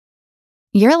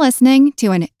You're listening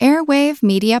to an Airwave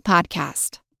Media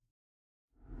Podcast.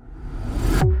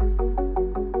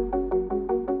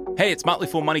 Hey, it's Motley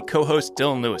Fool Money co-host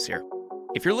Dylan Lewis here.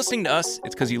 If you're listening to us,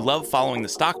 it's because you love following the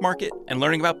stock market and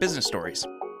learning about business stories.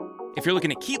 If you're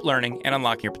looking to keep learning and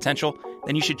unlocking your potential,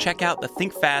 then you should check out the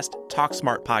Think Fast, Talk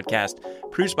Smart podcast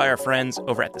produced by our friends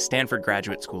over at the Stanford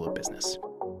Graduate School of Business.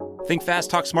 Think Fast,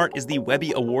 Talk Smart is the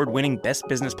Webby Award-winning best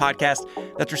business podcast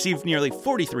that's received nearly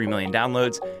 43 million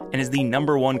downloads and is the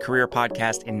 #1 career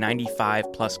podcast in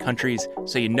 95-plus countries,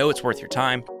 so you know it's worth your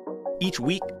time. Each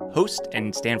week, host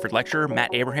and Stanford lecturer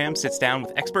Matt Abraham sits down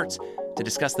with experts to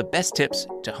discuss the best tips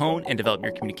to hone and develop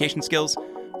your communication skills,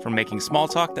 from making small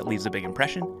talk that leaves a big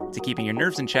impression, to keeping your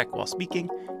nerves in check while speaking,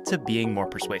 to being more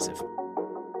persuasive.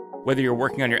 Whether you're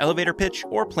working on your elevator pitch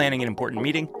or planning an important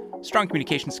meeting, strong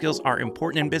communication skills are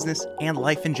important in business and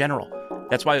life in general.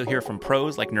 That's why you'll hear from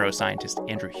pros like neuroscientist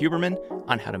Andrew Huberman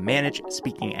on how to manage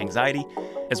speaking anxiety,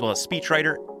 as well as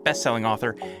speechwriter, best-selling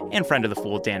author, and friend of the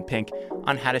Fool Dan Pink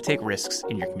on how to take risks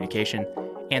in your communication,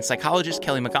 and psychologist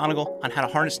Kelly McGonigal on how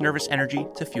to harness nervous energy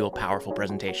to fuel powerful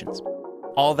presentations.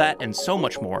 All that and so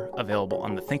much more available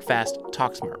on the Think Fast,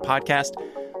 Talk Smart podcast.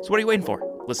 So what are you waiting for?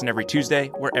 Listen every Tuesday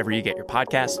wherever you get your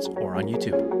podcasts or on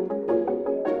YouTube.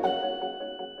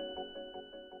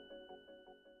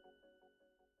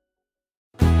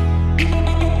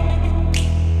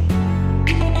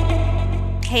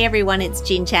 Hey everyone, it's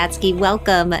Jean Chatzky.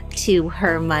 Welcome to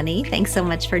Her Money. Thanks so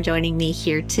much for joining me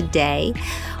here today.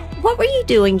 What were you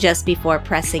doing just before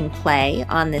pressing play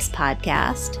on this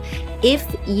podcast? If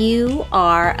you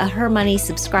are a Her Money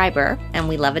subscriber, and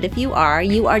we love it if you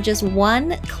are just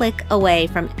one click away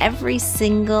from every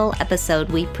single episode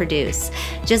we produce.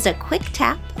 Just a quick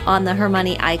tap on the Her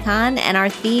Money icon and our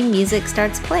theme music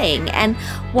starts playing. And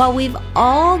while we've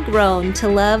all grown to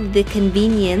love the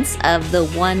convenience of the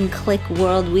one-click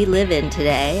world we live in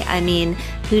today, I mean,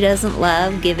 who doesn't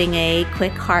love giving a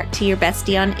quick heart to your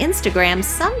bestie on Instagram?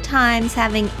 Sometimes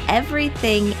having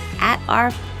everything at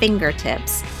our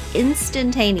fingertips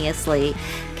instantaneously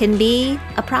can be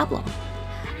a problem.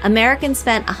 Americans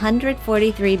spent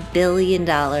 $143 billion,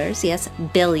 yes,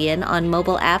 billion, on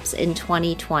mobile apps in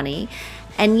 2020.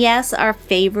 And yes, our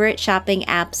favorite shopping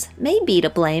apps may be to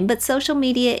blame, but social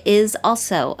media is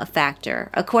also a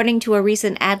factor. According to a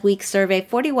recent Adweek survey,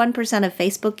 41% of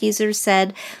Facebook users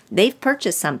said they've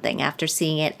purchased something after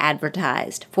seeing it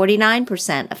advertised.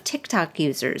 49% of TikTok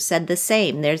users said the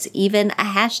same. There's even a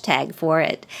hashtag for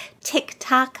it.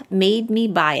 TikTok made me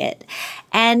buy it.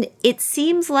 And it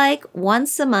seems like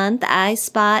once a month I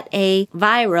spot a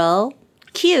viral,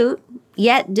 cute,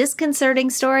 yet disconcerting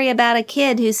story about a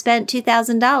kid who spent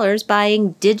 $2,000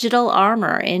 buying digital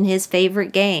armor in his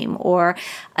favorite game, or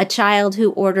a child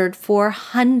who ordered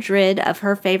 400 of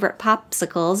her favorite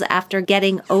popsicles after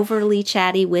getting overly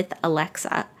chatty with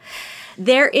Alexa.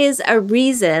 There is a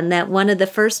reason that one of the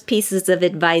first pieces of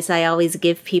advice I always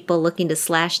give people looking to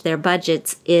slash their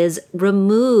budgets is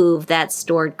remove that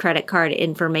stored credit card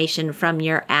information from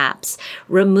your apps.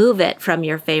 Remove it from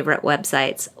your favorite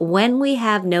websites. When we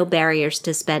have no barriers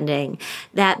to spending,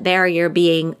 that barrier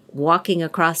being walking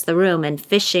across the room and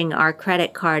fishing our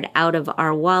credit card out of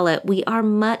our wallet, we are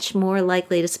much more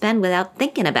likely to spend without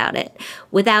thinking about it,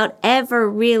 without ever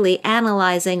really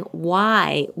analyzing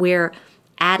why we're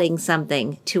adding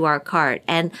something to our cart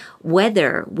and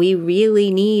whether we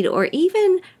really need or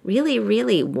even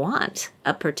really want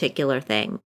a particular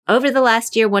thing. Over the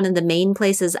last year, one of the main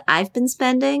places I've been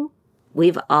spending,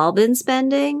 we've all been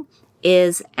spending,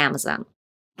 is Amazon.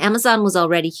 Amazon was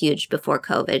already huge before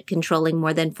COVID, controlling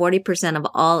more than 40% of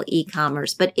all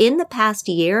e-commerce. But in the past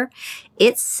year,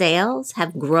 its sales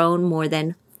have grown more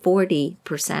than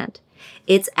 40%.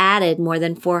 It's added more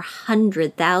than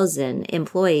 400,000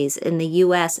 employees in the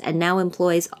U.S. and now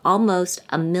employs almost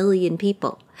 1 million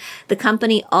people. The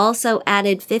company also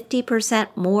added 50%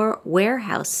 more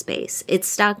warehouse space. Its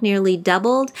stock nearly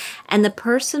doubled, and the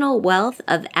personal wealth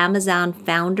of Amazon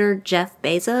founder Jeff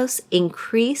Bezos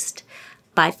increased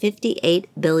by $58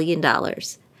 billion.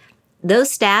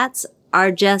 Those stats are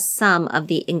just some of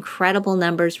the incredible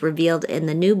numbers revealed in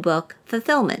the new book,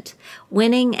 Fulfillment,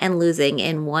 Winning and Losing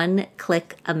in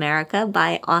One-Click America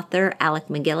by author Alec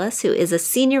MacGillis, who is a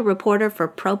senior reporter for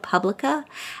ProPublica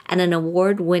and an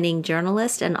award-winning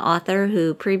journalist and author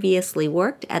who previously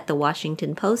worked at The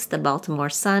Washington Post, The Baltimore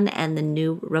Sun, and The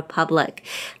New Republic.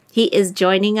 He is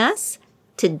joining us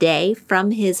today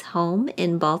from his home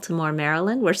in Baltimore,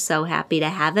 Maryland. We're so happy to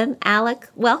have him. Alec,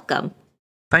 welcome.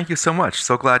 Thank you so much.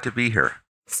 So glad to be here.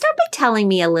 Start by telling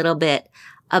me a little bit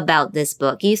about this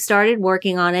book. You started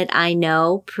working on it, I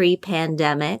know,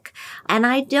 pre-pandemic. And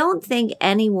I don't think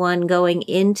anyone going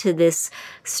into this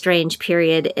strange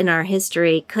period in our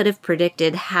history could have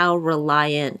predicted how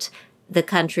reliant the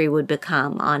country would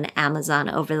become on Amazon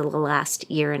over the last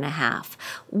year and a half.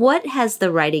 What has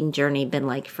the writing journey been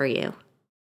like for you?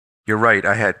 You're right.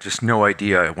 I had just no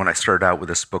idea when I started out with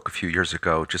this book a few years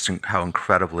ago, just how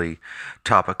incredibly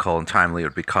topical and timely it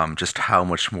would become, just how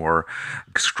much more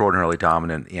extraordinarily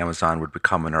dominant Amazon would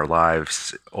become in our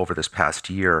lives over this past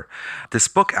year. This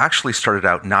book actually started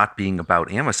out not being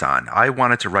about Amazon. I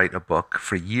wanted to write a book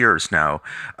for years now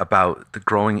about the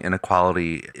growing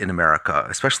inequality in America,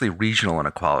 especially regional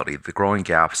inequality, the growing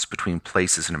gaps between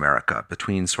places in America,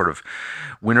 between sort of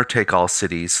winner-take-all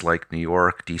cities like New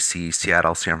York, D.C.,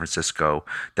 Seattle, San Francisco,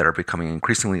 that are becoming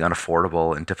increasingly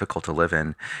unaffordable and difficult to live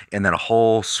in, and then a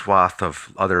whole swath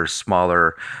of other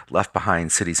smaller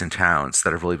left-behind cities and towns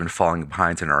that have really been falling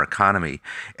behind in our economy.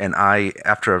 And I,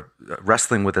 after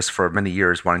wrestling with this for many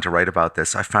years, wanting to write about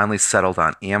this, I finally settled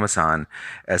on Amazon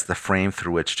as the frame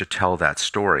through which to tell that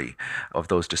story of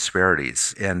those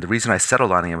disparities. And the reason I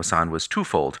settled on Amazon was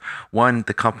twofold. One,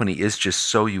 the company is just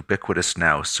so ubiquitous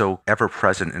now, so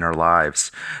ever-present in our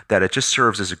lives, that it just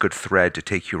serves as a good thread to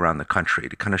take you around the country,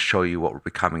 to kind of show you what we're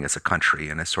becoming as a country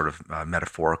in a sort of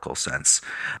metaphorical sense.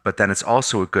 But then it's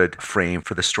also a good frame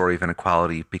for the story of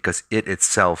inequality because it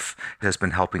itself has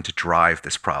been helping to drive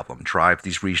this problem, drive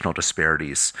these regional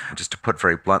disparities. Just to put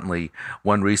very bluntly,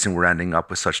 one reason we're ending up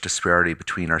with such disparity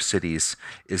between our cities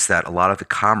is that a lot of the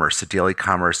commerce, the daily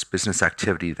commerce, business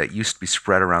activity that used to be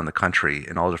spread around the country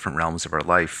in all different realms of our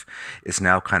life is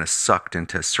now kind of sucked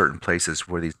into certain places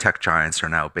where these tech giants are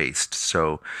now based.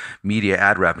 So media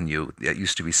ad revenue that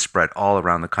used to be spread all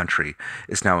around the country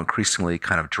is now increasingly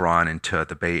kind of drawn into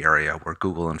the Bay Area, where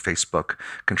Google and Facebook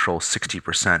control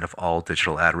 60% of all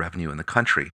digital ad revenue in the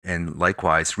country. And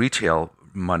likewise, retail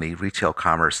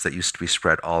commerce that used to be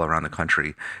spread all around the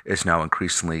country is now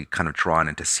increasingly kind of drawn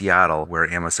into Seattle, where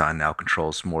Amazon now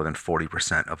controls more than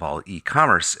 40% of all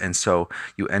e-commerce. And so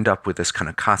you end up with this kind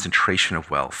of concentration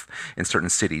of wealth in certain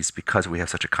cities because we have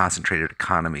such a concentrated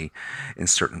economy in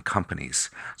certain companies.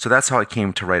 So that's how I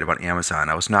came to write about Amazon.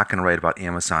 I was not going to write about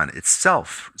Amazon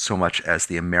itself so much as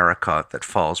the America that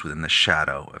falls within the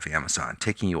shadow of Amazon,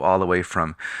 taking you all the way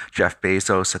from Jeff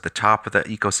Bezos at the top of the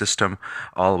ecosystem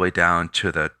all the way down to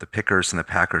the pickers and the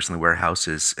packers and the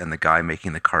warehouses and the guy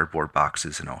making the cardboard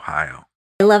boxes in Ohio.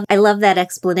 I love that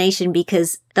explanation,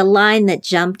 because the line that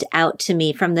jumped out to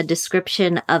me from the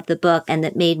description of the book and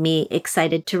that made me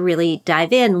excited to really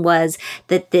dive in was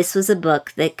that this was a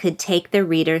book that could take the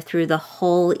reader through the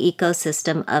whole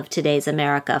ecosystem of today's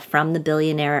America, from the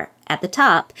billionaire at the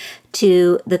top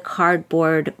to the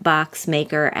cardboard box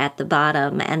maker at the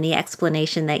bottom. And the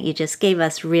explanation that you just gave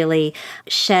us really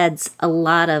sheds a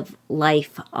lot of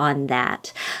life on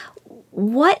that.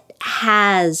 What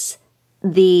has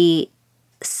the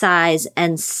size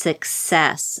and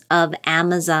success of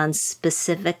Amazon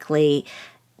specifically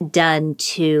done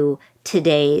to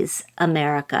today's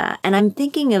America? And I'm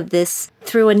thinking of this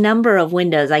through a number of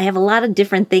windows. I have a lot of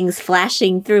different things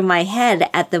flashing through my head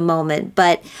at the moment,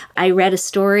 but I read a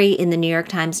story in the New York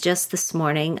Times just this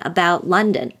morning about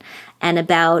London and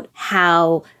about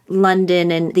how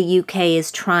London and the UK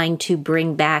is trying to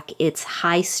bring back its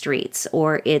high streets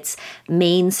or its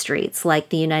main streets like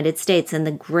the United States, and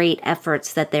the great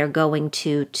efforts that they're going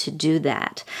to do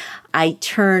that. I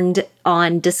turned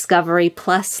on Discovery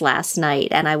Plus last night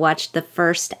and I watched the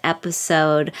first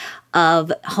episode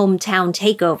of Hometown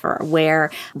Takeover,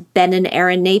 where Ben and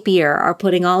Erin Napier are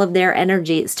putting all of their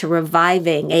energies to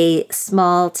reviving a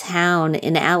small town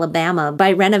in Alabama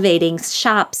by renovating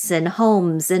shops and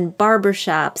homes and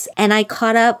barbershops. And I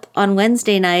caught up on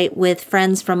Wednesday night with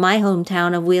friends from my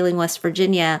hometown of Wheeling, West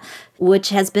Virginia, which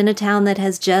has been a town that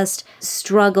has just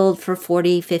struggled for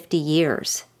 40, 50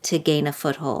 years to gain a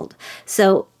foothold.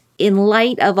 So in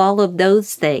light of all of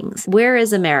those things, where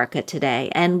is America today,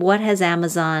 and what has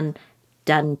Amazon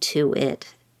done to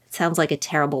it? It sounds like a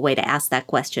terrible way to ask that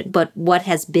question, but what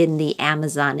has been the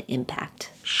Amazon impact?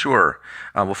 Sure.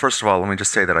 Well, first of all, let me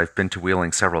just say that I've been to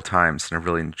Wheeling several times and I've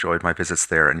really enjoyed my visits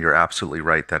there. And you're absolutely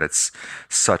right that it's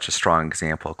such a strong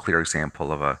example, a clear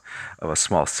example of a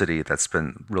small city that's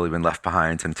really been left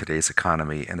behind in today's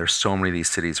economy. And there's so many of these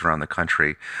cities around the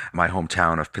country. My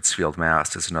hometown of Pittsfield,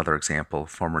 Mass. is another example,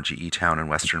 former GE town in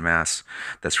Western Mass.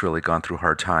 that's really gone through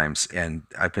hard times. And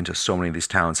I've been to so many of these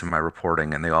towns in my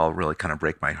reporting, and they all really kind of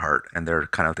break my heart. And they're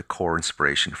kind of the core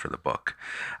inspiration for the book.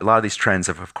 A lot of these trends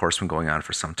have, of course, been going on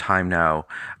for some time now.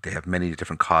 They have many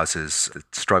different causes, the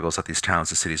struggles that these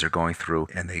towns and cities are going through.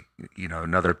 And they,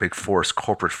 another big force,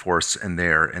 corporate force in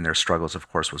their struggles,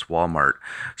 of course, was Walmart.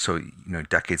 So,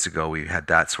 decades ago, we had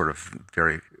that sort of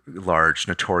very large,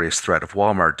 notorious threat of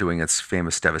Walmart doing its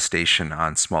famous devastation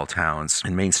on small towns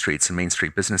and main streets and Main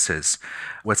Street businesses.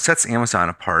 What sets Amazon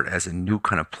apart as a new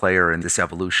kind of player in this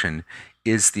evolution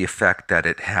is the effect that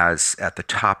it has at the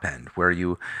top end, where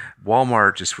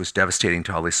Walmart just was devastating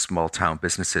to all these small town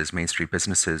businesses, Main Street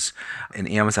businesses, and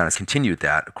Amazon has continued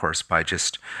that, of course, by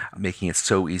just making it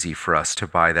so easy for us to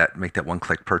make that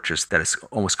one-click purchase that is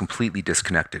almost completely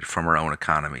disconnected from our own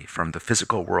economy, from the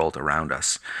physical world around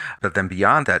us. But then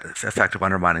beyond that effect of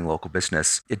undermining local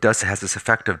business, it has this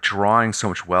effect of drawing so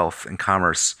much wealth and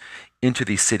commerce into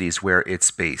these cities where it's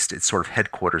based. It's sort of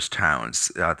headquarters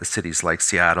towns, the cities like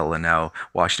Seattle and now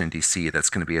Washington, D.C.,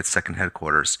 that's going to be its second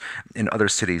headquarters, in other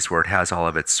cities where it has all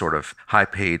of its sort of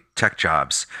high-paid tech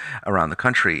jobs around the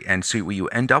country. And so what you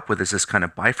end up with is this kind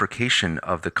of bifurcation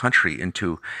of the country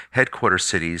into headquarters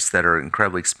cities that are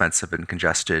incredibly expensive and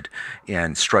congested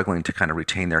and struggling to kind of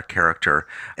retain their character,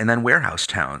 and then warehouse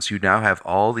towns. You now have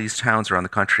all these towns around the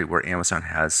country where Amazon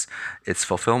has its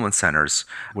fulfillment centers,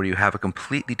 where you have a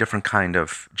completely different kind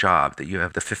of job, that you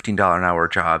have the $15 an hour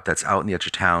job that's out in the edge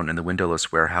of town in the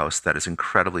windowless warehouse that is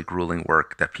incredibly grueling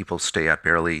work that people stay at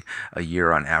barely a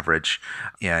year on average,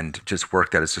 and just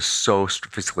work that is just so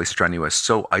physically strenuous,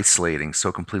 so isolating,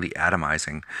 so completely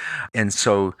atomizing. And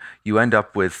so you end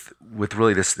up with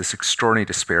really this extraordinary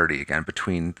disparity again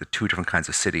between the two different kinds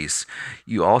of cities.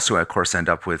 You also, of course, end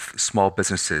up with small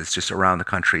businesses just around the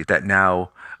country that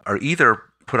now are either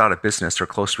put out of business or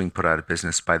close to being put out of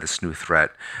business by this new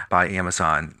threat by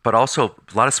Amazon, but also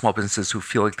a lot of small businesses who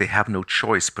feel like they have no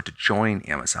choice but to join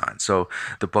Amazon. So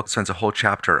the book spends a whole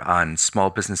chapter on small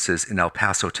businesses in El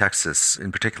Paso, Texas,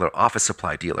 in particular office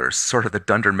supply dealers, sort of the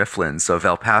Dunder Mifflins of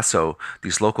El Paso,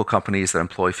 these local companies that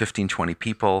employ 15, 20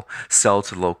 people, sell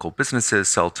to local businesses,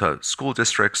 sell to school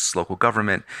districts, local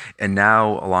government, and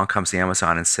now along comes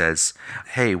Amazon and says,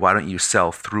 hey, why don't you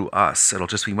sell through us? It'll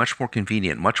just be much more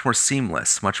convenient, much more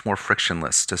seamless, much more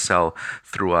frictionless to sell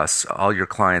through us. All your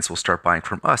clients will start buying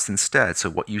from us instead. So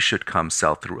what you should come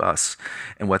sell through us.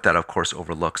 And what that, of course,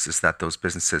 overlooks is that those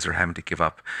businesses are having to give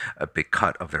up a big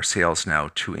cut of their sales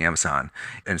now to Amazon.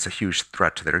 And it's a huge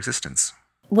threat to their existence.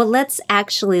 Well, let's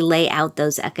actually lay out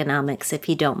those economics, if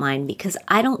you don't mind, because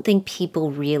I don't think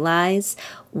people realize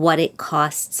what it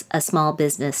costs a small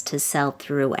business to sell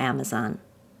through Amazon.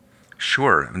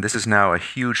 Sure. And this is now a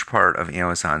huge part of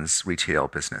Amazon's retail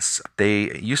business.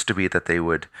 It used to be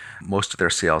that most of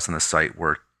their sales on the site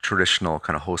were traditional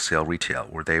kind of wholesale retail,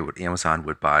 where Amazon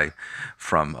would buy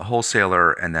from a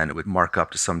wholesaler and then it would mark up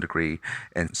to some degree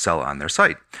and sell on their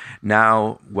site.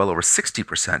 Now, well over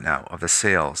 60% now of the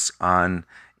sales on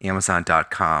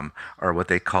Amazon.com are what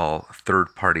they call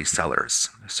third-party sellers.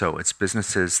 So it's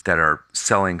businesses that are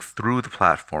selling through the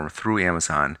platform, through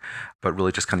Amazon, but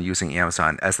really just kind of using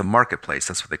Amazon as the marketplace,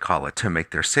 that's what they call it, to make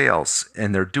their sales.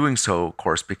 And they're doing so, of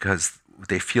course, because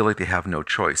they feel like they have no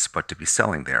choice but to be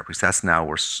selling there, because that's now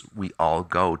where we all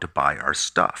go to buy our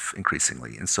stuff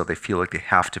increasingly. And so they feel like they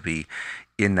have to be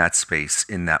in that space,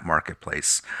 in that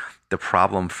marketplace. The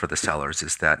problem for the sellers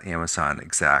is that Amazon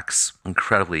exacts an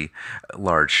incredibly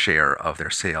large share of their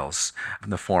sales in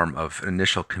the form of an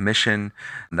initial commission.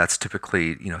 And that's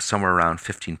typically, somewhere around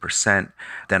 15%.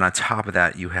 Then on top of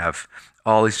that, you have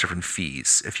all these different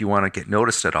fees. If you want to get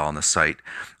noticed at all on the site,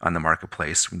 on the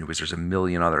marketplace, because there's a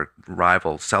million other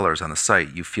rival sellers on the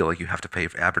site, you feel like you have to pay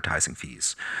for advertising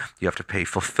fees. You have to pay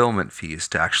fulfillment fees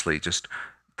to actually just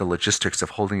the logistics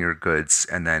of holding your goods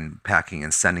and then packing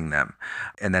and sending them.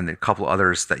 And then a couple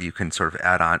others that you can sort of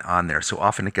add on there. So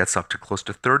often it gets up to close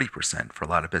to 30% for a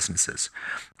lot of businesses.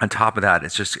 On top of that,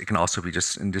 it can also be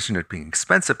just, in addition to it being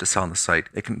expensive to sell on the site,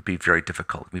 it can be very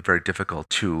difficult. It can be very difficult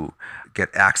to get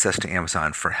access to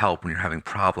Amazon for help when you're having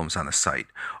problems on the site.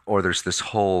 Or there's this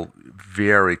whole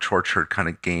very tortured kind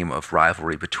of game of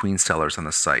rivalry between sellers on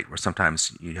the site, where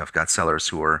sometimes you have got sellers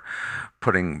who are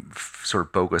putting sort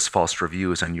of bogus false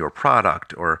reviews on your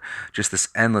product, or just this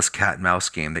endless cat and mouse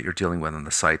game that you're dealing with on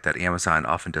the site that Amazon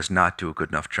often does not do a good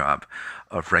enough job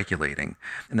of regulating.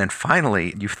 And then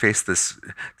finally, you face this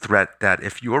threat that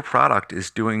if your product is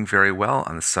doing very well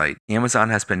on the site, Amazon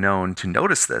has been known to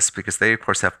notice this because they, of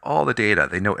course, have all the data.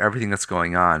 They know everything that's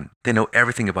going on. They know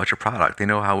everything about your product. They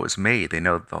know how it was made. They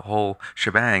know the whole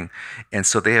shebang. And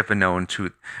so they have been known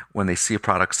to, when they see a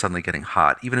product suddenly getting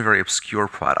hot, even a very obscure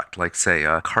product, like say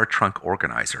a car trunk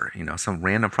organizer, some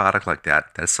random product like that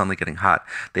is suddenly getting hot,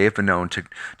 they have been known to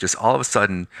just all of a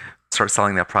sudden start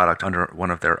selling that product under one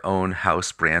of their own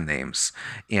house brand names.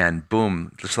 And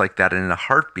boom, just like that, in a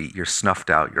heartbeat, you're snuffed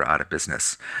out, you're out of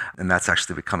business. And that's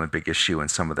actually become a big issue in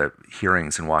some of the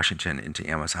hearings in Washington into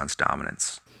Amazon's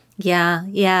dominance. Yeah,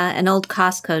 an old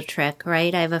Costco trick,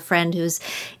 right? I have a friend who's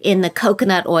in the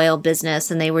coconut oil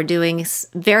business, and they were doing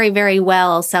very, very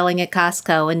well selling at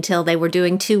Costco until they were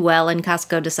doing too well, and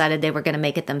Costco decided they were going to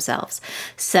make it themselves.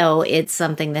 So it's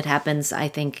something that happens, I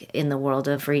think, in the world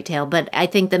of retail. But I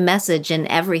think the message in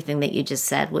everything that you just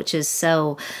said, which is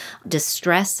so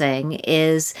distressing,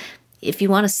 is if you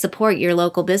want to support your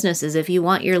local businesses, if you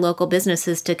want your local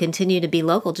businesses to continue to be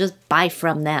local, just buy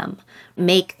from them.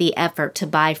 Make the effort to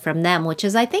buy from them, which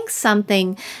is, I think,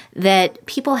 something that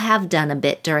people have done a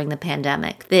bit during the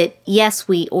pandemic. That, yes,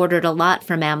 we ordered a lot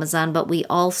from Amazon, but we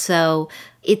also,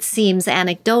 it seems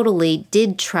anecdotally,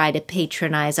 did try to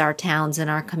patronize our towns and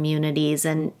our communities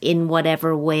and in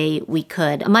whatever way we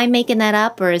could. Am I making that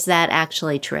up, or is that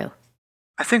actually true?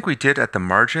 I think we did at the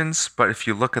margins, but if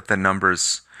you look at the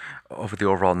numbers, over the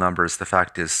overall numbers, the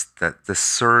fact is that the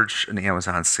surge in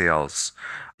Amazon sales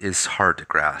is hard to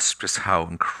grasp, just how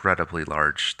incredibly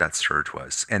large that surge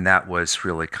was. And that was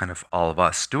really kind of all of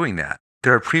us doing that.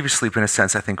 There had previously been a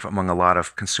sense, I think, among a lot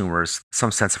of consumers,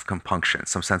 some sense of compunction,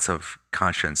 some sense of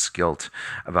conscience, guilt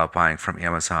about buying from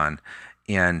Amazon.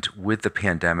 And with the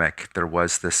pandemic, there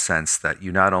was this sense that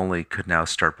you not only could now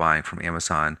start buying from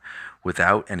Amazon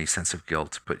without any sense of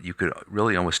guilt, but you could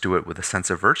really almost do it with a sense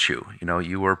of virtue.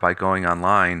 You were, by going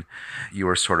online, you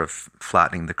were sort of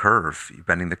flattening the curve,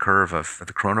 bending the curve of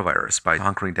the coronavirus by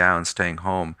hunkering down, staying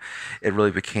home. It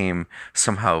really became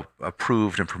somehow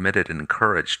approved and permitted and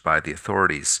encouraged by the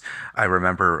authorities. I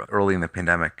remember early in the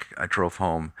pandemic, I drove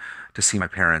home to see my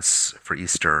parents for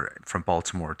Easter from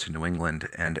Baltimore to New England.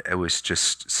 And I was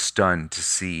just stunned to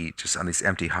see, just on these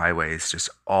empty highways, just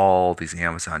all these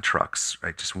Amazon trucks,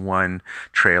 right? Just one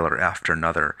trailer after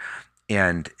another.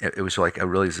 And it was like, it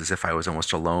really is as if I was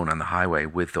almost alone on the highway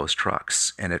with those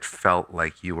trucks. And it felt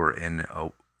like you were in a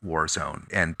war zone.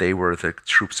 And they were the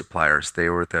troop suppliers. They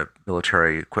were the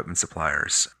military equipment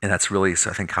suppliers. And that's really, I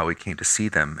think, how we came to see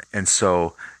them. And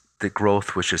so the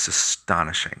growth was just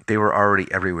astonishing. They were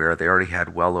already everywhere. They already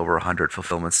had well over 100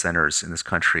 fulfillment centers in this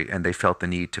country, and they felt the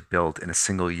need to build in a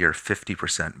single year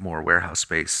 50% more warehouse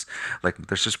space. Like,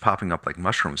 they're just popping up like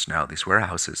mushrooms now, these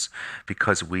warehouses,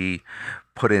 because we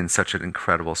put in such an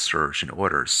incredible surge in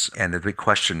orders. And the big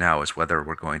question now is whether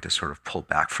we're going to sort of pull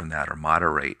back from that or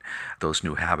moderate those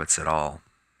new habits at all.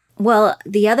 Well,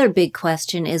 the other big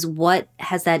question is, what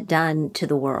has that done to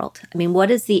the world? I mean,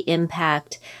 what is the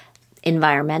impact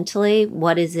environmentally?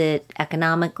 What is it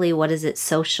economically? What is it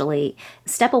socially?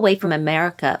 Step away from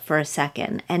America for a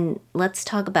second and let's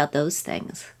talk about those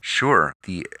things. Sure.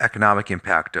 The economic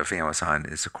impact of Amazon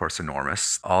is, of course,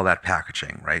 enormous. All that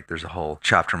packaging, right? There's a whole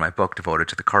chapter in my book devoted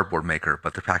to the cardboard maker,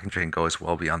 but the packaging goes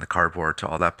well beyond the cardboard to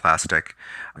all that plastic,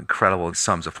 incredible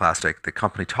sums of plastic. The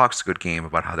company talks a good game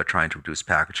about how they're trying to reduce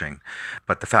packaging.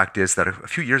 But the fact is that a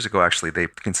few years ago, actually, they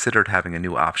considered having a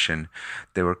new option.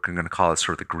 They were going to call it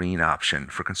sort of the green option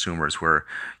for consumers, where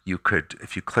you could,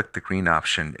 if you click the green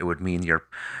option, it would mean your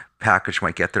package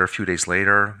might get there a few days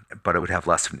later, but it would have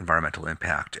less environmental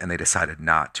impact. And they decided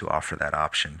not to offer that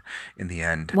option in the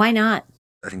end. Why not?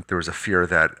 I think there was a fear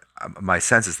that, my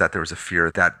sense is that there was a fear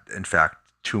that, in fact,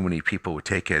 too many people would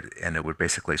take it and it would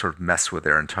basically sort of mess with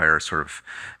their entire sort of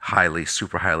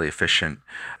super highly efficient,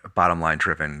 bottom line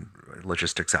driven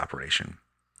logistics operation.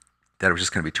 That it was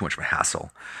just going to be too much of a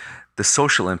hassle. The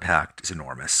social impact is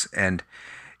enormous. And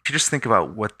if you just think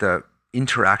about what the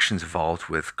interactions involved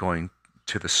with going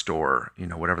to the store,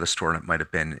 whatever the store might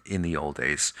have been in the old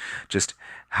days, just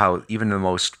how even the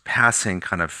most passing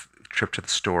kind of trip to the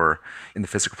store in the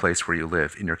physical place where you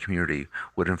live in your community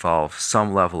would involve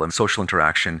some level of social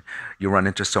interaction. You run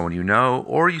into someone you know,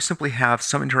 or you simply have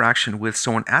some interaction with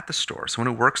someone at the store,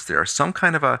 someone who works there, some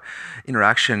kind of a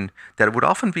interaction that would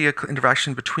often be an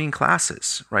interaction between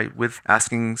classes, right? With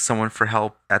asking someone for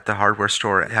help at the hardware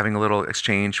store, having a little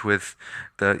exchange with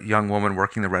the young woman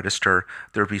working the register.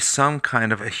 There would be some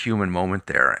kind of a human moment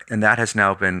there. And that has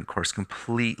now been, of course,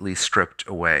 completely stripped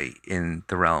away in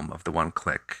the realm of the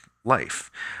one-click life.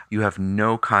 You have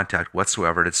no contact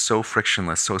whatsoever. It's so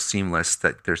frictionless, so seamless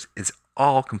that it's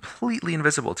all completely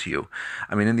invisible to you.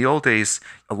 I mean, in the old days,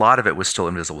 a lot of it was still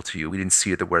invisible to you. We didn't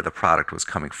see where the product was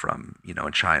coming from,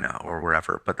 in China or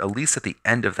wherever. But at least at the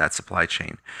end of that supply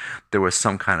chain, there was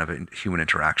some kind of a human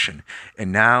interaction.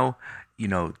 And now,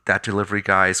 that delivery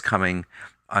guy is coming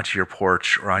onto your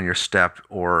porch or on your step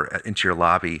or into your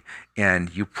lobby,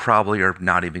 and you probably are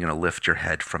not even going to lift your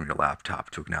head from your laptop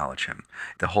to acknowledge him.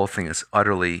 The whole thing is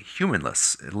utterly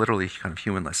humanless, literally kind of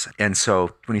humanless. And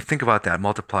so when you think about that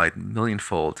multiplied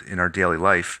millionfold in our daily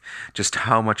life, just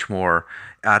how much more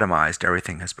atomized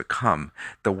everything has become.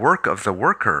 The work of the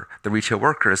worker, the retail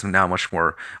worker, is now much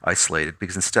more isolated,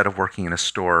 because instead of working in a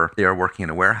store, they are working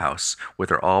in a warehouse where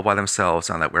they're all by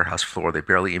themselves on that warehouse floor. They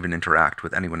barely even interact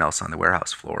with anyone else on the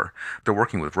warehouse floor. They're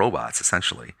working with robots,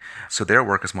 essentially. So their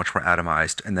work is much more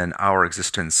atomized, and then our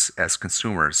existence as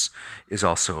consumers is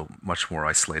also much more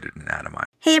isolated and atomized.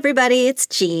 Hey everybody, it's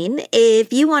Jean.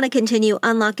 If you want to continue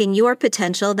unlocking your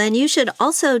potential, then you should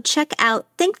also check out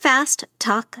Think Fast,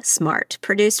 Talk Smart,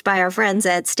 produced by our friends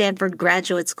at Stanford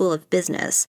Graduate School of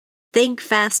Business. Think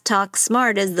Fast, Talk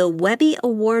Smart is the Webby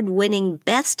Award-winning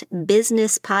Best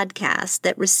Business podcast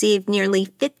that received nearly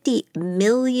 50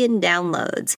 million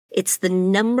downloads. It's the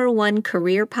 #1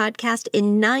 career podcast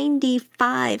in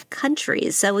 95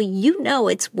 countries, so you know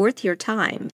it's worth your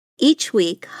time. Each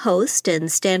week, host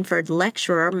and Stanford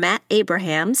lecturer Matt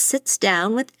Abraham sits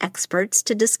down with experts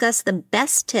to discuss the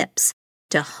best tips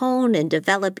to hone and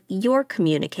develop your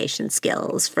communication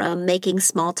skills, from making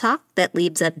small talk that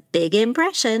leaves a big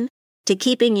impression to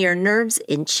keeping your nerves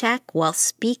in check while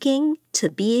speaking to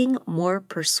being more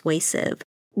persuasive.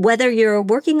 Whether you're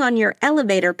working on your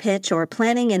elevator pitch or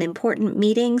planning an important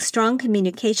meeting, strong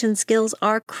communication skills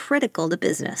are critical to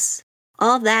business.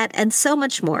 All that and so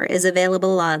much more is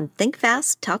available on Think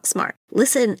Fast, Talk Smart.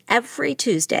 Listen every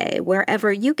Tuesday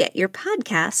wherever you get your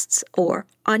podcasts or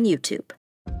on YouTube.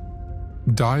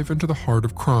 Dive into the heart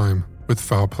of crime with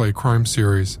Foul Play Crime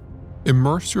Series.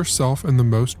 Immerse yourself in the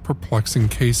most perplexing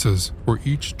cases where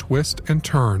each twist and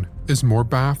turn is more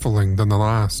baffling than the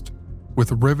last.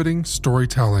 With riveting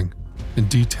storytelling and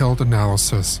detailed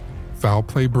analysis, Foul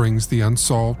Play brings the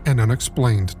unsolved and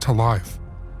unexplained to life,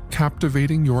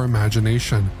 captivating your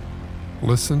imagination.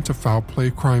 Listen to Foul Play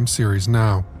Crime Series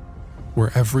now,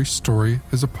 where every story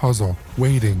is a puzzle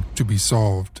waiting to be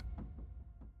solved.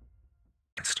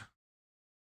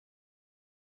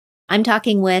 I'm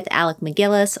talking with Alec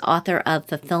MacGillis, author of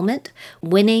Fulfillment,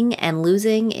 Winning and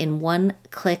Losing in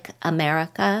One-Click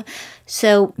America.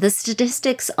 So the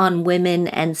statistics on women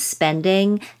and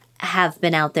spending have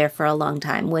been out there for a long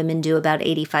time. Women do about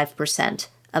 85%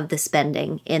 of the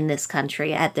spending in this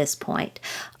country at this point.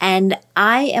 And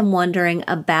I am wondering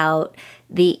about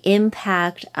the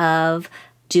impact of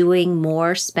doing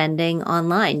more spending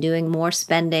online, doing more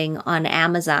spending on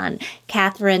Amazon.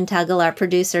 Catherine Tuggle, our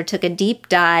producer, took a deep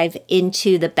dive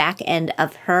into the back end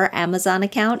of her Amazon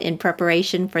account in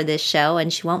preparation for this show,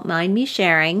 and she won't mind me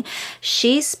sharing.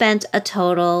 She spent a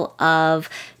total of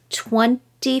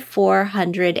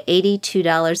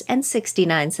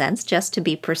 $2,482.69, just to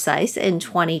be precise, in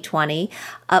 2020,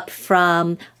 up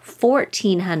from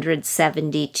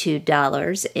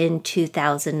 $1,472 in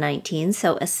 2019,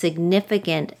 so a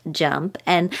significant jump.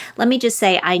 And let me just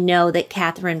say, I know that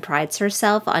Catherine prides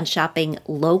herself on shopping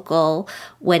local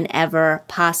whenever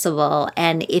possible.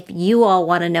 And if you all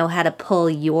want to know how to pull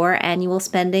your annual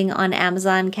spending on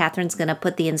Amazon, Catherine's going to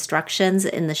put the instructions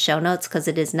in the show notes because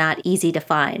it is not easy to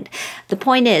find. The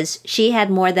point is, she had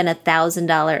more than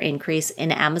 $1,000 increase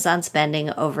in Amazon spending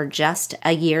over just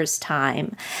a year's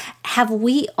time. Have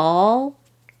we all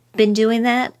been doing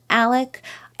that, Alec?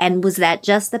 And was that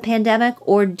just the pandemic,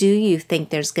 or do you think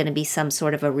there's going to be some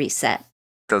sort of a reset?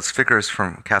 Those figures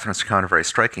from Catherine's account are very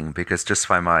striking, because just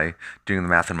by my doing the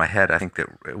math in my head, I think that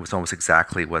it was almost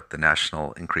exactly what the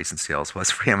national increase in sales was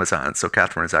for Amazon. So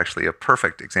Catherine is actually a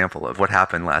perfect example of what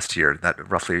happened last year, that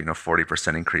roughly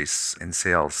 40% increase in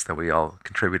sales that we all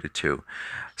contributed to.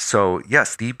 So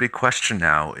yes, the big question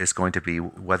now is going to be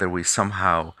whether we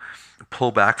somehow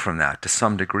pull back from that to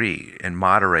some degree and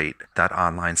moderate that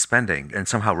online spending and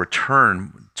somehow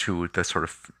return to the sort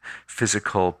of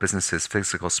physical businesses,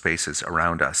 physical spaces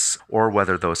around us, or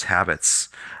whether those habits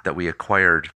that we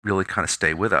acquired really kind of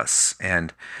stay with us.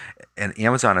 And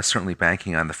Amazon is certainly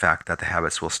banking on the fact that the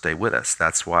habits will stay with us.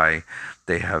 That's why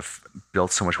they have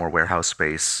built so much more warehouse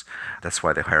space. That's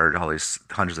why they hired all these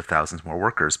hundreds of thousands more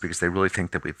workers, because they really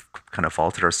think that we've kind of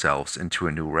vaulted ourselves into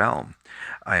a new realm.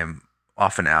 I am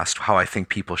often asked how I think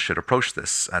people should approach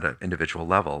this at an individual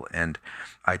level. And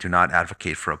I do not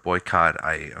advocate for a boycott.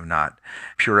 I am not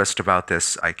purist about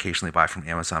this. I occasionally buy from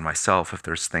Amazon myself. If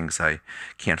there's things I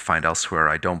can't find elsewhere,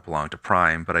 I don't belong to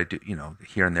Prime, but I do,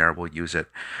 here and there we'll use it.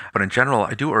 But in general,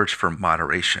 I do urge for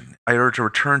moderation. I urge a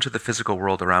return to the physical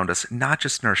world around us, not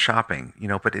just in our shopping,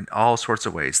 but in all sorts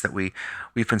of ways that we've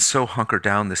been so hunkered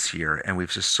down this year, and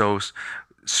we've just so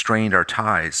strained our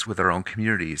ties with our own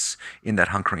communities in that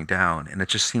hunkering down. And it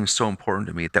just seems so important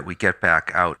to me that we get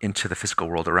back out into the physical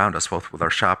world around us, both with our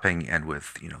shopping and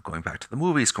with, going back to the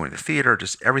movies, going to the theater,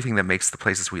 just everything that makes the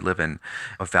places we live in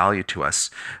of value to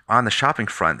us. On the shopping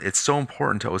front, it's so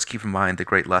important to always keep in mind the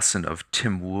great lesson of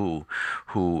Tim Wu,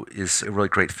 who is a really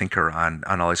great thinker on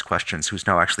all these questions, who's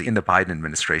now actually in the Biden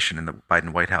administration, in the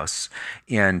Biden White House.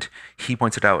 And he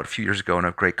pointed out a few years ago in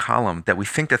a great column that we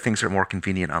think that things are more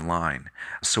convenient online.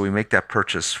 So we make that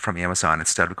purchase from Amazon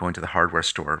instead of going to the hardware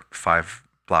store 5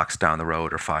 blocks down the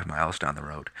road or 5 miles down the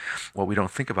road. What we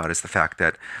don't think about is the fact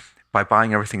that by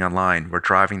buying everything online, we're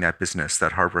driving that business,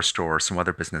 that hardware store, or some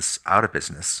other business out of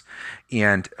business.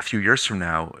 And a few years from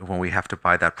now, when we have to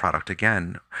buy that product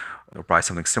again, or buy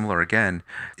something similar again,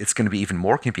 it's going to be even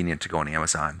more convenient to go on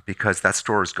Amazon because that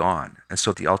store is gone. And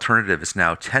so the alternative is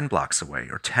now 10 blocks away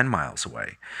or 10 miles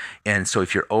away. And so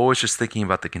if you're always just thinking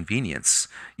about the convenience,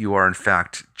 you are in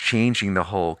fact changing the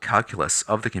whole calculus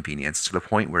of the convenience to the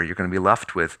point where you're going to be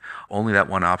left with only that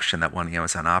one option, that one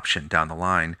Amazon option down the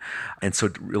line. And so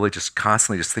really just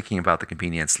constantly just thinking about the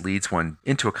convenience leads one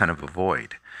into a kind of a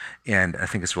void. And I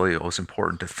think it's really always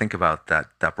important to think about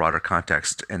that broader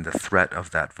context and the threat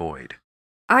of that void.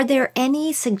 Are there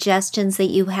any suggestions that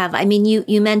you have? I mean,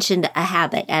 you mentioned a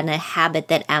habit and a habit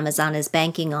that Amazon is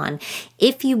banking on.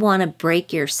 If you want to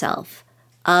break yourself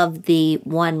of the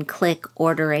one-click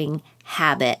ordering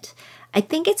habit, I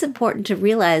think it's important to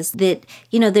realize that,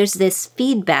 there's this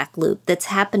feedback loop that's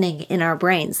happening in our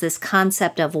brains, this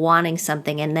concept of wanting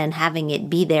something and then having it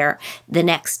be there the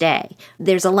next day.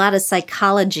 There's a lot of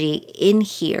psychology in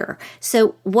here.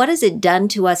 So what has it done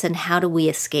to us and how do we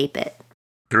escape it?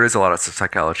 There is a lot of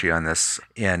psychology on this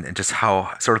and just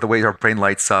how sort of the way our brain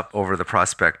lights up over the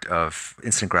prospect of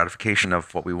instant gratification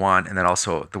of what we want, and then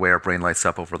also the way our brain lights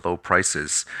up over low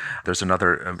prices. There's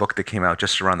another book that came out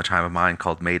just around the time of mine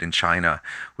called Made in China,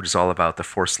 which is all about the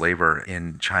forced labor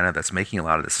in China that's making a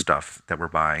lot of this stuff that we're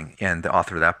buying. And the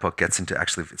author of that book gets into,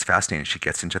 actually, it's fascinating, she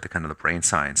gets into the kind of the brain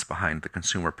science behind the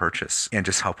consumer purchase and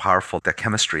just how powerful that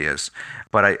chemistry is.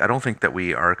 But I don't think that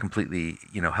we are completely,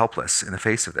 helpless in the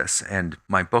face of this. And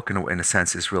my book, in a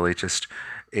sense, is really just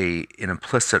an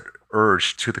implicit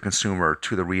urge to the consumer,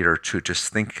 to the reader, to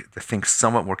just think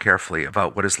somewhat more carefully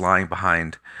about what is lying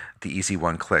behind the easy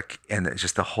one click and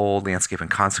just the whole landscape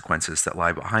and consequences that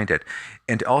lie behind it.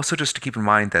 And also just to keep in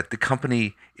mind that the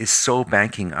company is so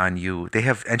banking on you. They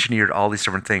have engineered all these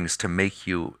different things to make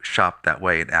you shop that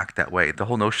way and act that way. The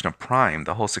whole notion of Prime,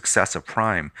 the whole success of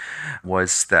Prime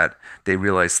was that they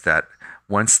realized that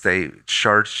once they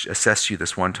assess you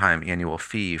this one-time annual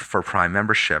fee for Prime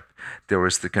membership, there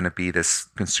was going to be this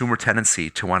consumer tendency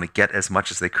to want to get as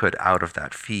much as they could out of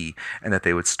that fee, and that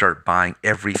they would start buying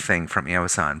everything from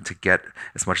Amazon to get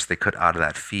as much as they could out of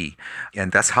that fee.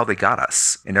 And that's how they got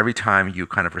us. And every time you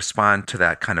kind of respond to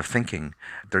that kind of thinking,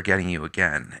 they're getting you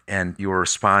again. And you're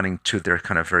responding to their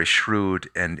kind of very shrewd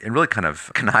and really kind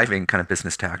of conniving kind of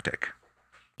business tactic.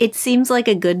 It seems like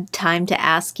a good time to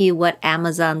ask you what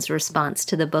Amazon's response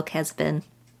to the book has been.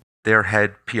 Their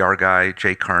head PR guy,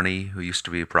 Jay Carney, who used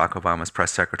to be Barack Obama's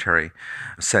press secretary,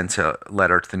 sent a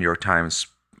letter to the New York Times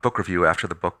book review after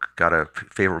the book got a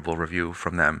favorable review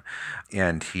from them.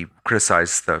 And he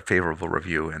criticized the favorable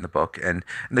review in the book. And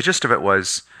the gist of it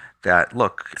was that,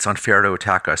 look, it's unfair to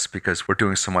attack us because we're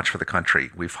doing so much for the country.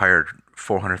 We've hired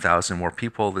 400,000 more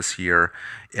people this year,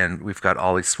 and we've got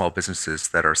all these small businesses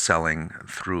that are selling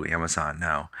through Amazon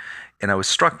now. And I was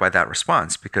struck by that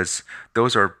response because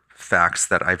those are facts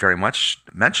that I very much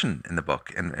mention in the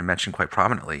book and mention quite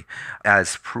prominently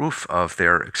as proof of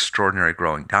their extraordinary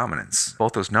growing dominance.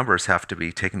 Both those numbers have to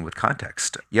be taken with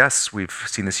context. Yes, we've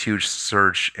seen this huge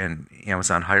surge in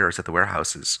Amazon hires at the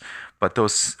warehouses, but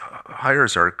those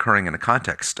hires are occurring in a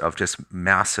context of just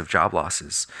massive job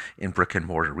losses in brick and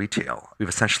mortar retail. We've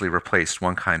essentially replaced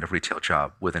one kind of retail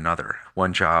job with another.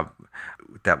 One job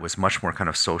that was much more kind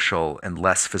of social and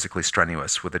less physically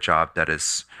strenuous with a job that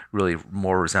is really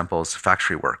more resembles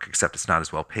factory work, except it's not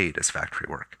as well paid as factory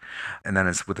work. And then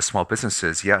as with the small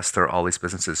businesses, yes, there are all these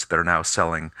businesses that are now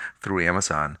selling through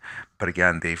Amazon. But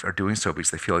again, they are doing so because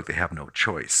they feel like they have no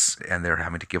choice, and they're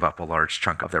having to give up a large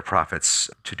chunk of their profits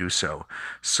to do so.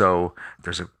 So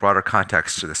there's a broader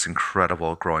context to this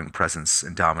incredible growing presence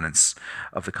and dominance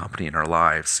of the company in our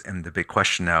lives. And the big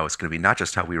question now is going to be not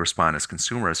just how we respond as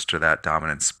consumers to that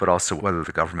dominance, but also whether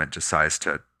the government decides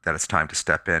that it's time to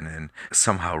step in and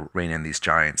somehow rein in these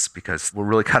giants, because we're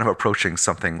really kind of approaching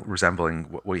something resembling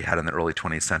what we had in the early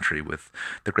 20th century with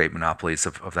the great monopolies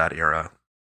of that era.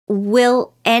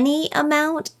 Will any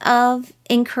amount of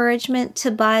encouragement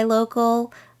to buy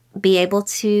local be able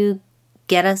to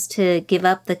get us to give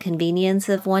up the convenience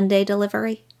of one-day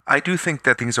delivery? I do think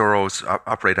that things are always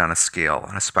operate on a scale,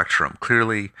 on a spectrum.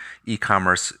 Clearly,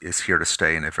 e-commerce is here to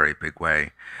stay in a very big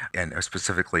way, and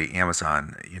specifically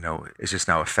Amazon, is just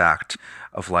now a fact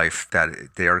of life that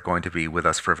they are going to be with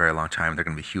us for a very long time. They're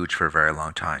going to be huge for a very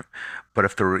long time. But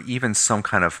if there were even some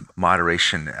kind of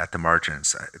moderation at the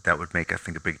margins, that would make, I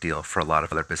think, a big deal for a lot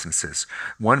of other businesses.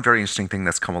 One very interesting thing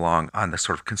that's come along on the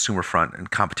sort of consumer front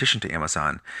and competition to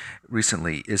Amazon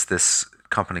recently is this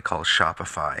company called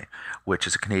Shopify, which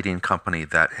is a Canadian company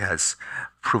that has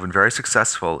proven very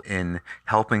successful in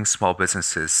helping small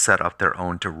businesses set up their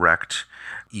own direct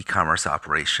e-commerce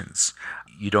operations.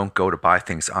 You don't go to buy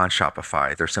things on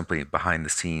Shopify. They're simply behind the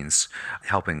scenes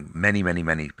helping many, many,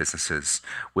 many businesses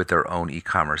with their own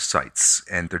e-commerce sites.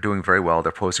 And they're doing very well.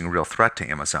 They're posing a real threat to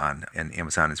Amazon, and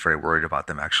Amazon is very worried about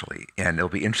them, actually. And it'll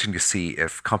be interesting to see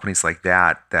if companies like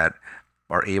that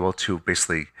are able to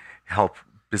basically help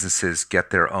businesses get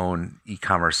their own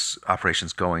e-commerce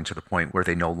operations going to the point where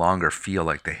they no longer feel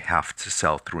like they have to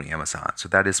sell through Amazon. So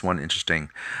that is one interesting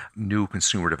new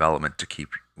consumer development to keep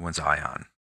one's eye on.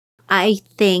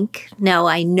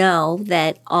 I know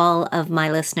that all of my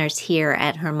listeners here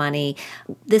at Her Money,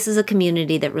 this is a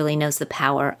community that really knows the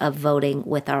power of voting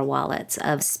with our wallets,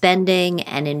 of spending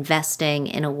and investing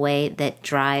in a way that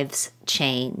drives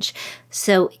change.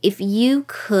 So if you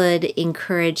could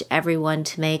encourage everyone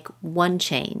to make one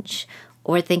change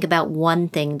or think about one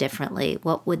thing differently,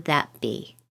 what would that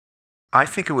be? I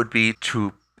think it would be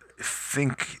to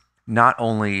think not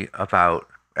only about,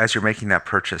 as you're making that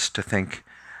purchase, to think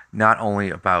not only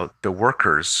about the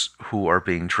workers who are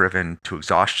being driven to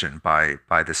exhaustion by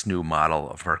this new model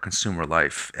of our consumer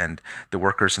life, and the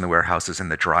workers in the warehouses and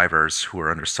the drivers who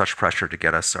are under such pressure to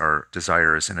get us our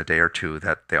desires in a day or two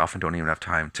that they often don't even have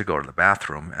time to go to the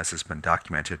bathroom, as has been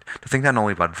documented. To think not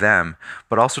only about them,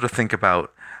 but also to think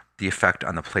about the effect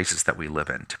on the places that we live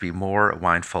in, to be more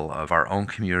mindful of our own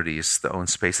communities, the own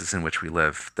spaces in which we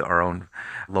live, our own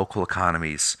local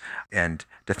economies, and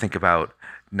to think about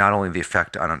not only the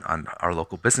effect on our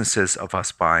local businesses of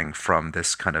us buying from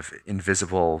this kind of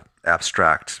invisible,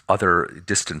 abstract, other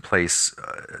distant place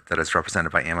that is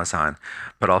represented by Amazon,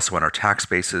 but also on our tax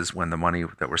bases when the money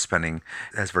that we're spending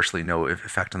has virtually no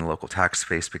effect on the local tax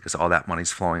base because all that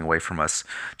money's flowing away from us,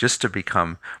 just to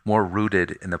become more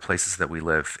rooted in the places that we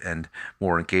live and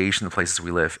more engaged in the places we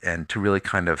live, and to really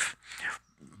kind of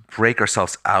break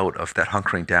ourselves out of that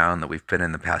hunkering down that we've been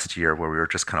in the past year, where we were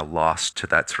just kind of lost to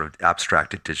that sort of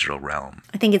abstracted digital realm.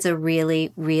 I think it's a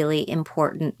really, really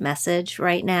important message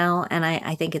right now, and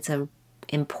I think it's an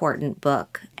important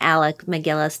book. Alec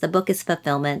MacGillis, the book is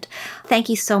Fulfillment. Thank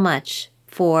you so much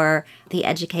for the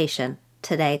education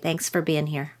today. Thanks for being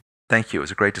here. Thank you. It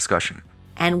was a great discussion.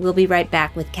 And we'll be right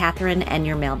back with Catherine and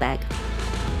your mailbag.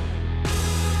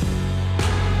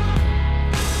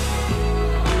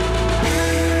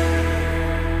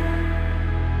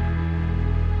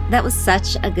 That was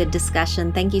such a good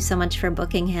discussion. Thank you so much for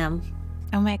booking him.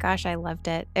 Oh my gosh, I loved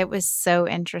it. It was so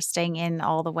interesting in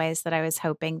all the ways that I was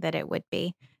hoping that it would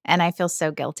be. And I feel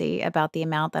so guilty about the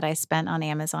amount that I spent on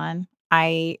Amazon.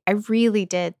 I really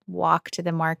did walk to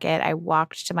the market. I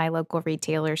walked to my local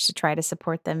retailers to try to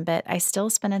support them, but I still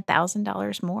spent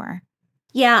 $1,000 more.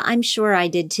 Yeah, I'm sure I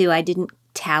did too. I didn't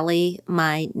tally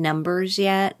my numbers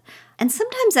yet. And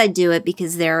sometimes I do it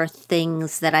because there are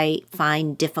things that I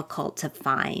find difficult to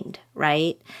find,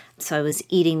 right? So I was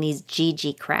eating these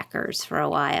Gigi crackers for a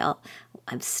while.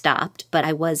 I've stopped, but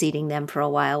I was eating them for a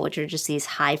while, which are just these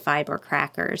high fiber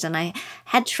crackers. And I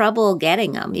had trouble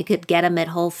getting them. You could get them at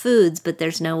Whole Foods, but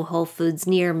there's no Whole Foods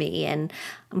near me. And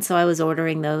so I was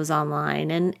ordering those online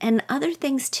and other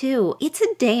things too. It's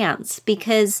a dance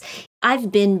because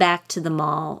I've been back to the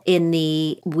mall in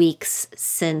the weeks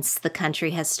since the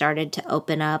country has started to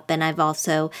open up. And I've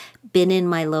also been in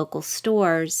my local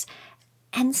stores,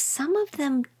 and some of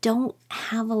them don't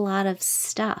have a lot of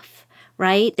stuff,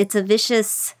 right? It's a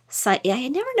vicious cycle. I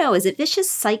never know. Is it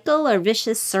vicious cycle or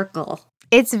vicious circle?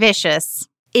 It's vicious.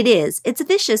 It is. It's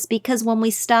vicious because when we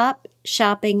stop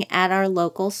shopping at our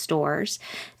local stores,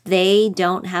 they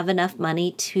don't have enough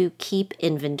money to keep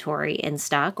inventory in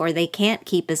stock, or they can't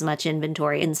keep as much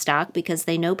inventory in stock because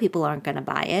they know people aren't going to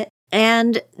buy it.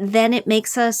 And then it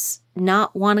makes us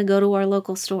not want to go to our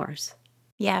local stores.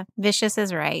 Yeah, vicious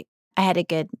is right. I had a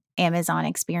good Amazon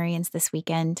experience this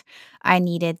weekend. I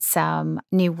needed some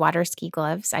new water ski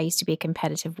gloves. I used to be a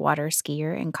competitive water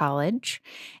skier in college,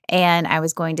 and I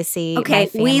was going to see my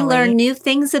family. We learn new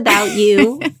things about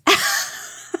you.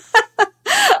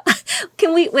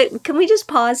 Can we just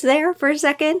pause there for a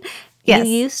second? Yes.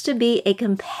 You used to be a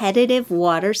competitive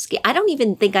water skier. I don't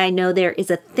even think I know there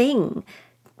is a thing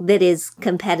that is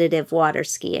competitive water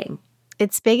skiing?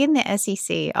 It's big in the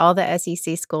SEC. All the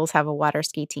SEC schools have a water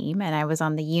ski team, and I was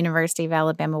on the University of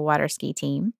Alabama water ski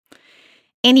team.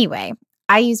 Anyway,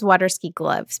 I use water ski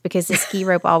gloves because the ski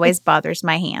rope always bothers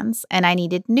my hands, and I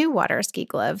needed new water ski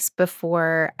gloves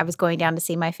before I was going down to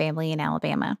see my family in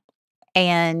Alabama.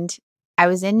 And I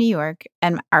was in New York,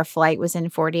 and our flight was in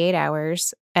 48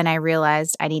 hours, and I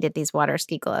realized I needed these water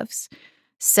ski gloves.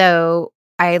 So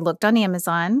I looked on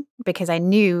Amazon because I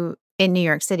knew in New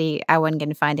York City I wasn't going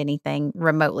to find anything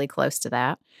remotely close to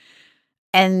that.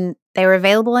 And they were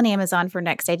available on Amazon for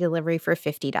next day delivery for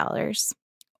 $50.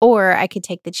 Or I could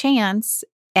take the chance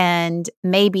and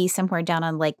maybe somewhere down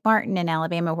on Lake Martin in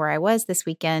Alabama, where I was this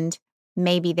weekend,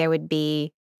 maybe there would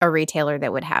be a retailer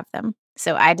that would have them.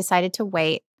 So I decided to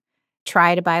wait,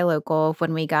 try to buy local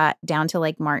when we got down to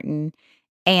Lake Martin.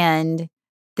 And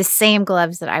the same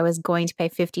gloves that I was going to pay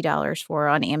 $50 for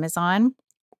on Amazon,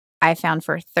 I found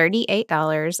for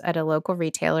 $38 at a local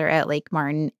retailer at Lake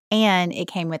Martin, and it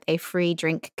came with a free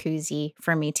drink koozie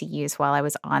for me to use while I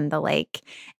was on the lake,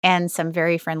 and some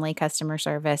very friendly customer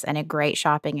service and a great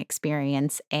shopping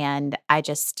experience. And I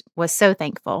just was so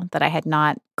thankful that I had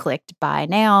not clicked buy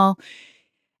now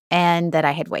and that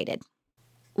I had waited.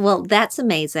 Well, that's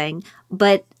amazing.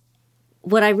 But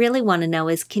what I really want to know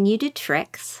is, can you do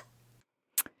tricks?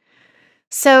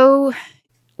 So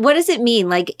what does it mean?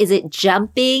 Like, is it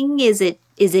jumping? Is it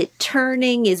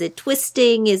turning? Is it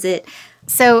twisting?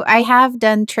 So I have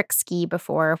done trick ski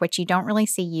before, which you don't really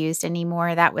see used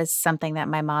anymore. That was something that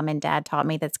my mom and dad taught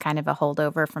me that's kind of a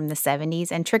holdover from the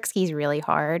 70s. And trick ski is really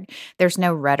hard. There's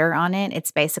no rudder on it.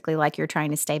 It's basically like you're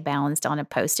trying to stay balanced on a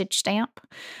postage stamp.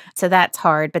 So that's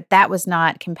hard, but that was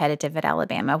not competitive at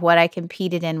Alabama. What I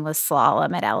competed in was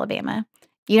slalom at Alabama.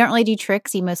 You don't really do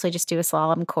tricks. You mostly just do a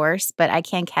slalom course, but I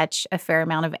can catch a fair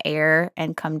amount of air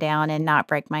and come down and not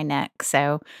break my neck.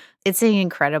 So it's an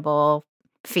incredible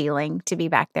feeling to be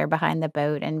back there behind the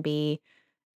boat and be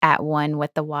at one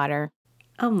with the water.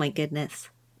 Oh my goodness.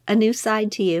 A new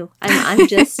side to you.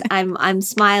 I'm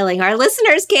smiling. Our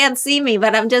listeners can't see me,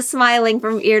 but I'm just smiling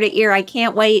from ear to ear. I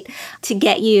can't wait to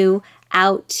get you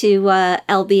out to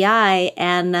LBI,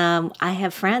 and I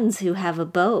have friends who have a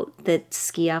boat that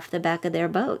ski off the back of their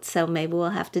boat, so maybe we'll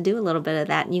have to do a little bit of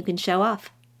that and you can show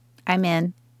off. I'm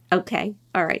in. Okay.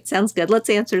 All right. Sounds good. Let's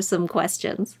answer some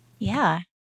questions. Yeah.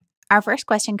 Our first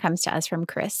question comes to us from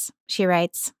Chris. She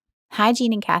writes, "Hi,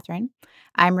 Jean and Catherine.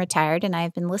 I'm retired and I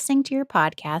have been listening to your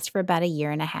podcast for about a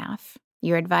year and a half.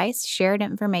 Your advice, shared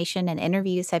information, and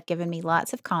interviews have given me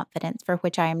lots of confidence, for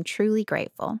which I am truly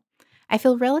grateful. I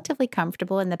feel relatively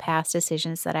comfortable in the past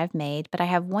decisions that I've made, but I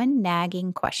have one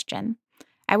nagging question.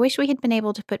 I wish we had been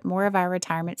able to put more of our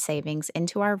retirement savings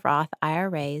into our Roth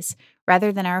IRAs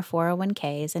rather than our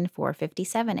 401ks and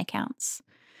 457 accounts.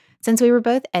 Since we were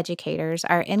both educators,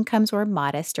 our incomes were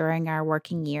modest during our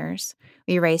working years.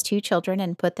 We raised 2 children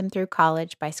and put them through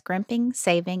college by scrimping,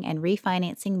 saving, and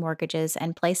refinancing mortgages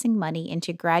and placing money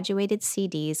into graduated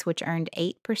CDs which earned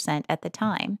 8% at the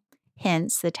time.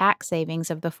 Hence, the tax savings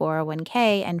of the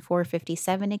 401k and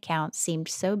 457 accounts seemed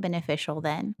so beneficial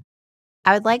then.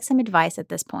 I would like some advice at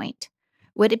this point.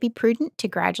 Would it be prudent to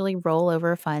gradually roll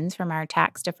over funds from our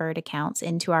tax-deferred accounts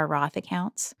into our Roth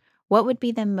accounts? What would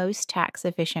be the most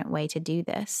tax-efficient way to do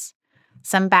this?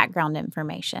 Some background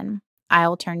information.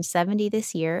 I'll turn 70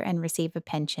 this year and receive a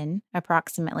pension,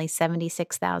 approximately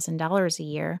 $76,000 a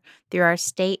year, through our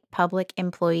state Public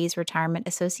Employees Retirement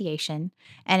Association,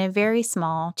 and a very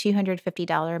small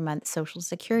 $250 a month Social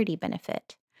Security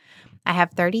benefit. I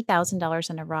have $30,000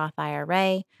 in a Roth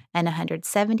IRA and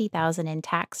 $170,000 in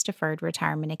tax-deferred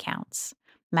retirement accounts.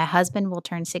 My husband will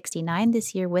turn 69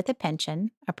 this year with a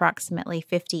pension, approximately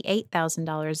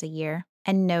 $58,000 a year,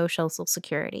 and no Social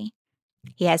Security.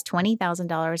 He has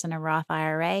 $20,000 in a Roth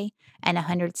IRA and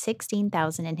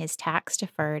 $116,000 in his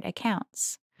tax-deferred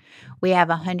accounts. We have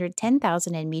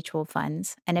 $110,000 in mutual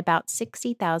funds and about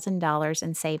 $60,000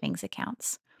 in savings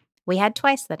accounts. We had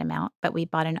twice that amount, but we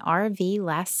bought an RV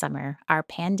last summer, our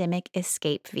pandemic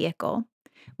escape vehicle.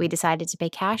 We decided to pay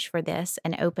cash for this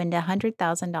and opened a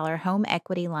 $100,000 home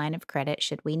equity line of credit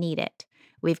should we need it.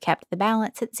 We've kept the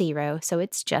balance at zero, so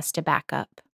it's just a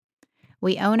backup.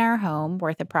 We own our home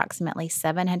worth approximately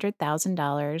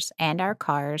 $700,000 and our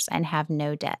cars and have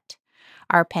no debt.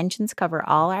 Our pensions cover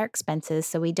all our expenses,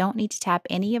 so we don't need to tap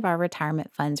any of our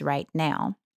retirement funds right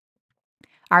now.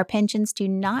 Our pensions do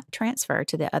not transfer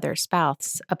to the other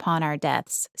spouse upon our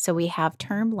deaths, so we have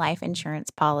term life insurance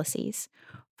policies,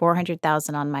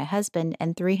 $400,000 on my husband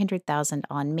and $300,000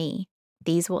 on me.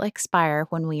 These will expire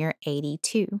when we are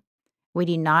 82. We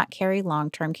do not carry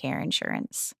long-term care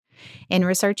insurance. In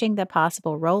researching the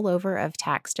possible rollover of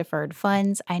tax deferred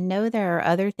funds, I know there are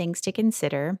other things to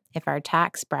consider if our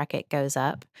tax bracket goes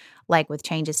up, like with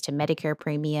changes to Medicare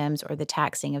premiums or the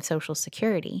taxing of Social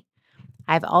Security.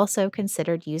 I've also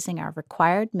considered using our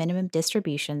required minimum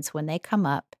distributions when they come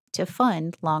up to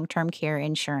fund long term care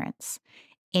insurance.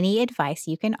 Any advice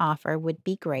you can offer would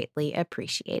be greatly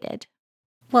appreciated.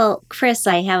 Well, Chris,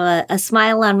 I have a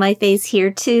smile on my face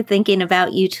here too, thinking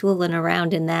about you tooling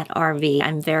around in that RV.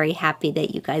 I'm very happy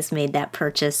that you guys made that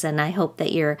purchase, and I hope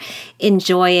that you're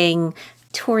enjoying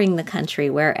touring the country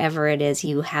wherever it is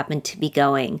you happen to be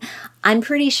going. I'm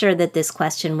pretty sure that this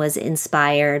question was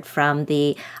inspired from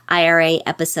the IRA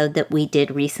episode that we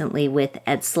did recently with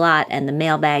Ed Slott and the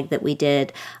mailbag that we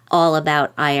did all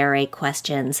about IRA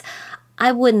questions.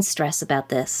 I wouldn't stress about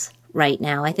this right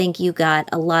now. I think you got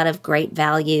a lot of great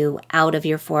value out of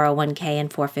your 401k and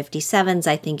 457s.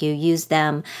 I think you used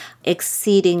them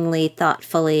exceedingly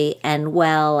thoughtfully and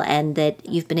well, and that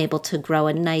you've been able to grow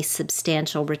a nice,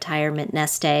 substantial retirement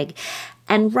nest egg.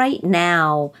 And right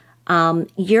now,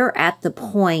 you're at the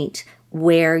point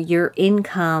where your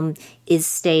income is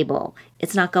stable.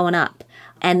 It's not going up.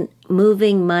 And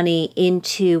moving money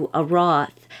into a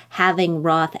Roth, having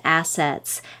Roth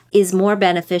assets, is more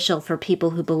beneficial for people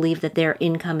who believe that their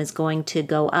income is going to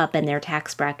go up and their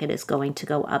tax bracket is going to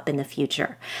go up in the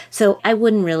future. So I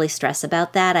wouldn't really stress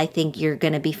about that. I think you're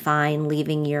going to be fine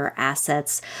leaving your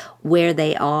assets where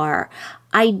they are.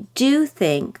 I do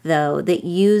think, though, that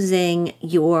using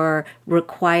your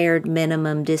required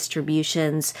minimum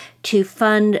distributions to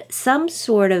fund some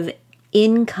sort of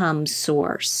income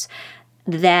source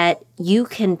that you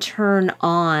can turn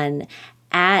on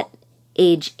at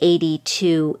age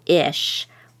 82-ish,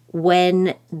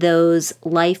 when those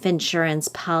life insurance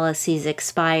policies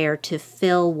expire, to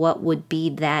fill what would be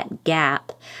that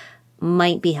gap,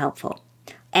 might be helpful.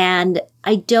 And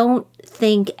I don't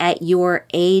think at your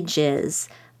ages,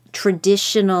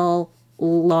 traditional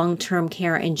long-term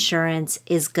care insurance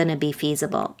is going to be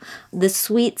feasible. The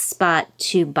sweet spot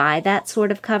to buy that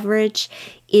sort of coverage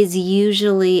is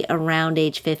usually around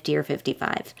age 50 or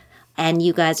 55. And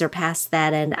you guys are past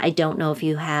that, and I don't know if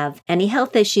you have any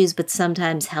health issues, but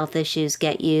sometimes health issues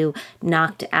get you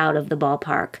knocked out of the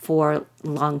ballpark for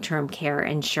long-term care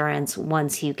insurance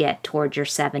once you get toward your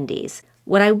 70s.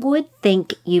 What I would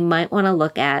think you might want to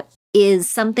look at is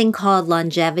something called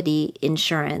longevity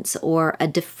insurance or a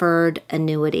deferred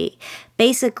annuity.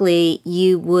 Basically,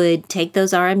 you would take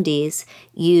those RMDs,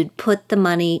 you'd put the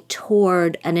money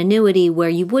toward an annuity where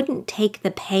you wouldn't take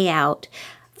the payout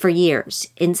for years.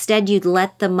 Instead, you'd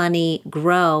let the money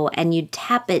grow and you'd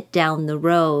tap it down the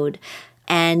road.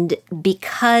 And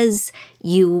because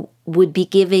you would be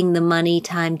giving the money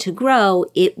time to grow,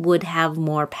 it would have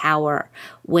more power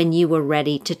when you were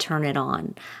ready to turn it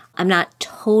on. I'm not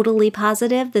totally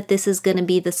positive that this is going to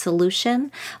be the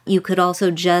solution. You could also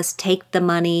just take the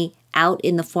money out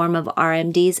in the form of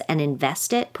RMDs and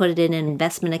invest it, put it in an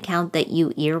investment account that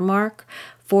you earmark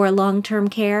for long-term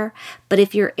care. But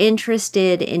if you're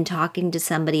interested in talking to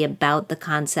somebody about the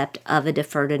concept of a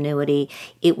deferred annuity,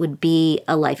 it would be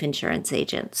a life insurance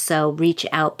agent. So reach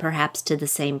out perhaps to the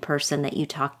same person that you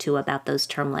talked to about those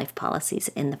term life policies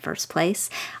in the first place.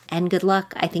 And good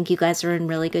luck. I think you guys are in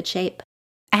really good shape.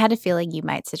 I had a feeling you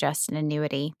might suggest an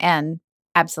annuity, and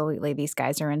absolutely, these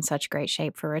guys are in such great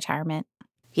shape for retirement.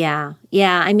 Yeah.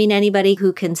 I mean, anybody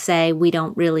who can say we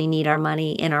don't really need our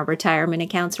money in our retirement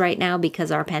accounts right now because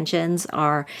our pensions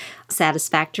are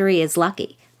satisfactory is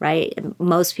lucky, right?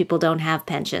 Most people don't have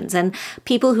pensions. And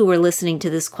people who were listening to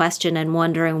this question and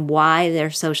wondering why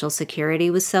their Social Security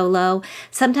was so low,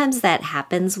 sometimes that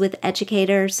happens with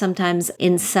educators. Sometimes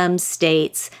in some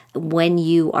states, when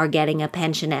you are getting a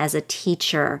pension as a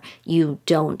teacher, you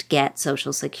don't get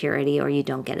Social Security or you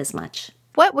don't get as much.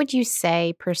 What would you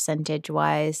say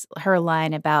percentage-wise, her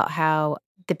line about how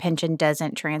the pension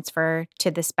doesn't transfer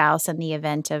to the spouse in the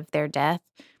event of their death?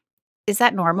 Is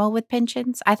that normal with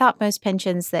pensions? I thought most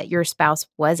pensions that your spouse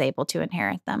was able to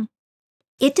inherit them.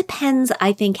 It depends,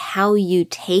 I think, how you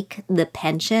take the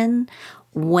pension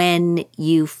when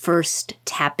you first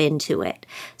tap into it.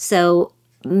 So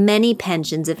many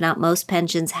pensions, if not most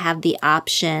pensions, have the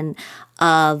option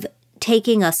of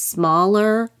taking a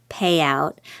smaller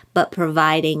payout, but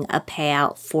providing a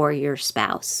payout for your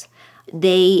spouse.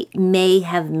 They may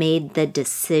have made the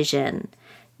decision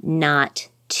not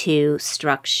to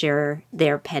structure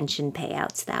their pension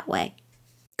payouts that way.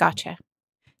 Gotcha.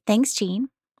 Thanks, Jean.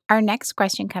 Our next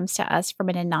question comes to us from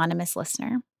an anonymous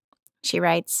listener. She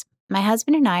writes, "My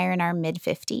husband and I are in our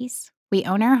mid-50s. We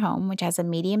own our home, which has a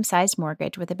medium-sized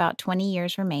mortgage with about 20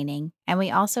 years remaining, and we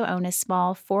also own a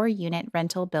small 4-unit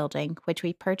rental building, which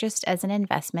we purchased as an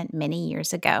investment many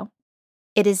years ago.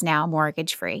 It is now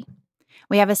mortgage-free.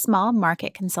 We have a small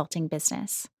market consulting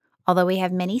business. Although we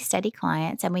have many steady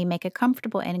clients and we make a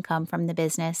comfortable income from the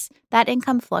business, that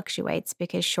income fluctuates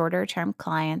because shorter-term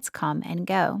clients come and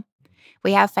go.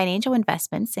 We have financial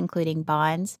investments, including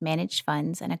bonds, managed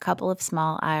funds, and a couple of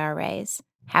small IRAs.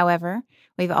 However,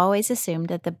 we've always assumed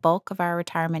that the bulk of our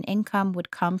retirement income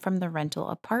would come from the rental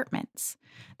apartments.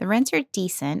 The rents are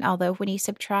decent, although when you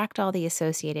subtract all the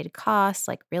associated costs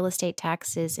like real estate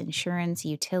taxes, insurance,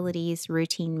 utilities,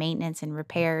 routine maintenance, and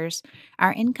repairs,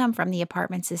 our income from the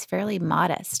apartments is fairly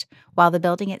modest, while the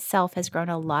building itself has grown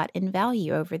a lot in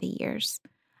value over the years.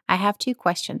 I have 2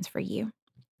 questions for you.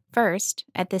 First,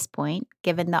 at this point,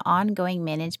 given the ongoing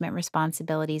management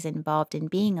responsibilities involved in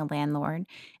being a landlord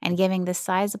and given the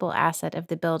sizable asset of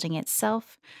the building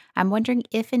itself, I'm wondering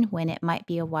if and when it might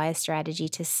be a wise strategy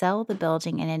to sell the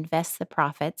building and invest the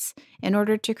profits in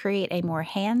order to create a more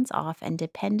hands-off and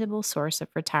dependable source of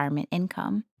retirement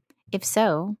income. If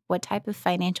so, what type of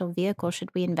financial vehicle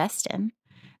should we invest in?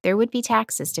 There would be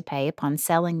taxes to pay upon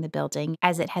selling the building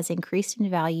as it has increased in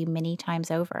value many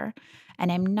times over,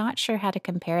 and I'm not sure how to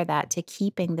compare that to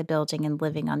keeping the building and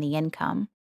living on the income.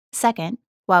 Second,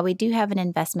 while we do have an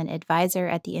investment advisor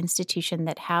at the institution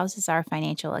that houses our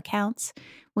financial accounts,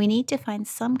 we need to find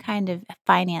some kind of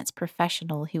finance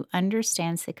professional who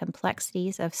understands the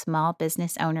complexities of small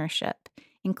business ownership,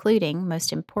 including,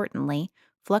 most importantly,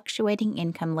 fluctuating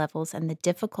income levels and the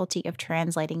difficulty of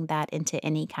translating that into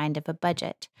any kind of a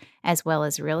budget, as well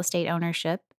as real estate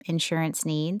ownership, insurance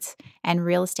needs, and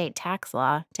real estate tax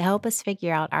law to help us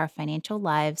figure out our financial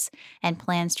lives and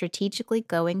plan strategically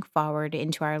going forward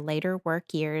into our later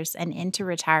work years and into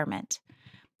retirement.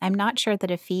 I'm not sure that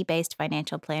a fee-based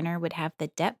financial planner would have the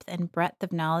depth and breadth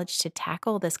of knowledge to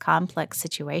tackle this complex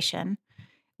situation.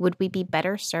 Would we be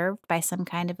better served by some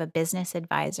kind of a business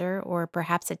advisor or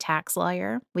perhaps a tax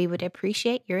lawyer? We would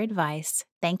appreciate your advice.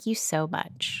 Thank you so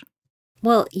much.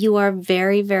 Well, you are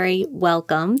very, very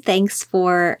welcome. Thanks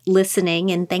for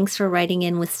listening and thanks for writing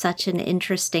in with such an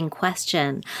interesting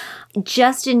question.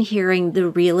 Just in hearing the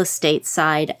real estate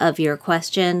side of your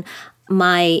question,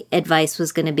 my advice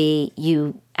was going to be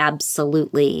you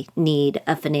absolutely need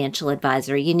a financial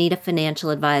advisor. You need a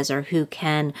financial advisor who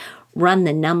can run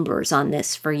the numbers on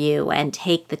this for you and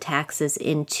take the taxes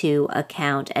into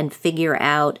account and figure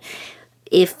out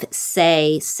if,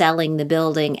 say, selling the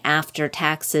building after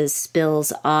taxes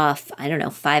spills off,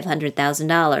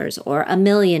 $500,000 or $1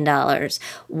 million,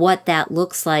 what that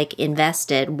looks like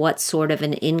invested, what sort of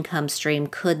an income stream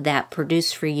could that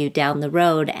produce for you down the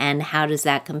road, and how does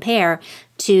that compare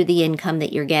to the income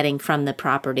that you're getting from the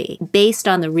property. Based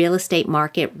on the real estate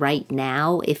market right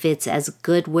now, if it's as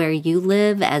good where you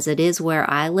live as it is where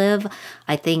I live,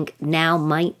 I think now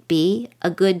might be a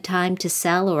good time to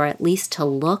sell, or at least to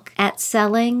look at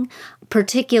selling,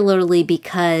 particularly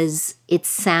because it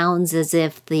sounds as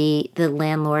if the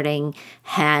landlording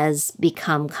has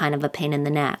become kind of a pain in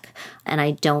the neck. And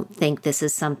I don't think this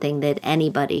is something that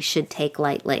anybody should take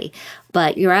lightly.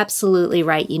 But you're absolutely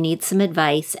right. You need some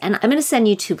advice. And I'm going to send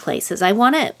you 2 places. I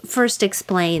want to first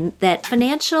explain that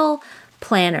financial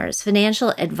planners,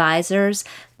 financial advisors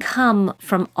come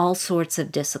from all sorts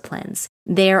of disciplines.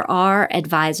 There are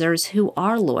advisors who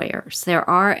are lawyers. There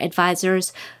are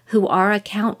advisors who are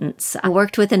accountants. I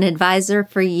worked with an advisor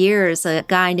for years, a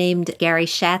guy named Gary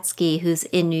Shatsky, who's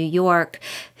in New York,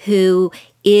 who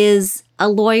is a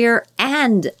lawyer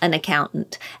and an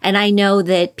accountant. And I know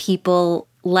that people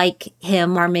like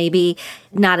him are maybe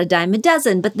not a dime a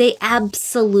dozen, but they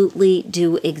absolutely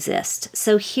do exist.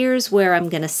 So here's where I'm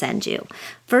going to send you.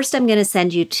 First, I'm going to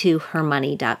send you to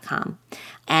hermoney.com.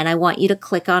 And I want you to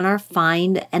click on our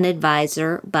Find an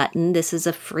Advisor button. This is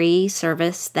a free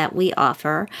service that we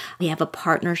offer. We have a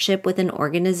partnership with an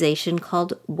organization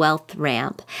called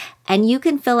WealthRamp. And you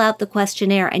can fill out the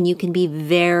questionnaire and you can be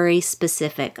very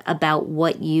specific about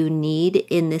what you need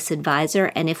in this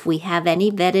advisor. And if we have any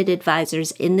vetted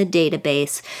advisors in the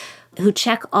database who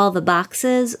check all the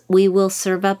boxes, we will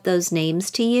serve up those names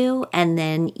to you. And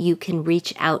then you can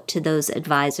reach out to those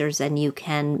advisors and you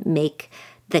can make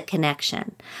the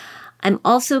connection. I'm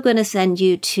also going to send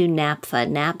you to NAPFA.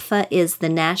 NAPFA is the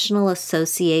National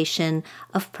Association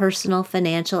of Personal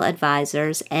Financial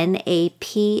Advisors, NAPFA.org.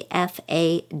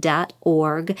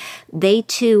 They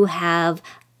too have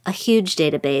a huge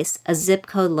database, a zip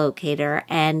code locator,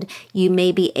 and you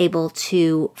may be able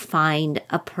to find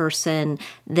a person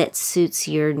that suits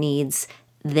your needs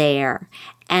there.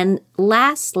 And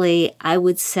lastly, I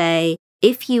would say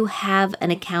If you have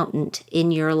an accountant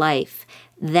in your life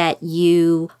that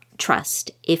you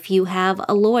trust, if you have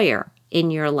a lawyer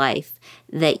in your life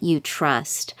that you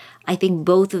trust, I think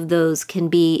both of those can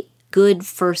be good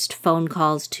first phone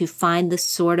calls to find the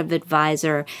sort of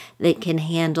advisor that can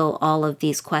handle all of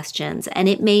these questions. And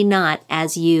it may not,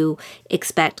 as you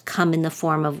expect, come in the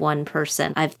form of one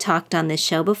person. I've talked on this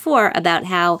show before about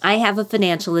how I have a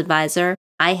financial advisor,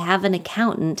 I have an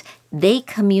accountant, they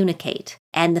communicate.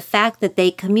 And the fact that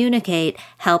they communicate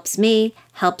helps me,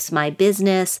 helps my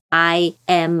business. I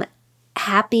am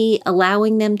happy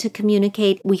allowing them to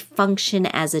communicate. We function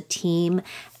as a team,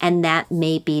 and that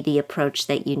may be the approach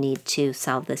that you need to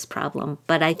solve this problem.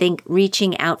 But I think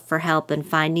reaching out for help and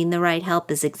finding the right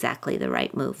help is exactly the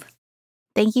right move.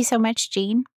 Thank you so much,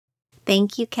 Jean.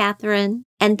 Thank you, Catherine.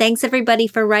 And thanks everybody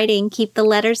for writing. Keep the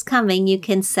letters coming. You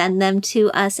can send them to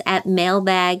us at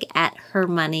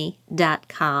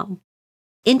mailbag@hermoney.com.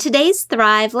 In today's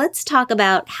Thrive, let's talk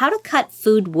about how to cut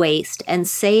food waste and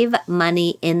save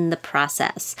money in the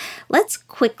process. Let's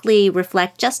quickly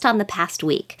reflect just on the past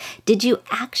week. Did you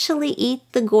actually eat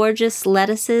the gorgeous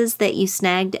lettuces that you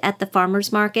snagged at the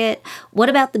farmer's market? What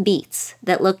about the beets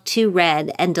that look too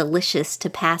red and delicious to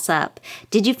pass up?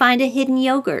 Did you find a hidden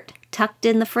yogurt tucked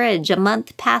in the fridge a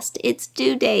month past its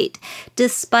due date?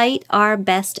 Despite our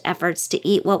best efforts to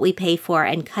eat what we pay for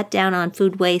and cut down on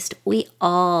food waste, we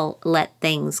all let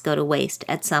things go to waste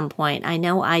at some point. I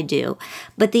know I do.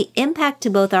 But the impact to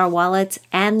both our wallets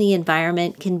and the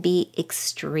environment can be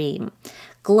extreme.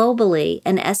 Globally,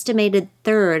 an estimated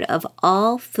third of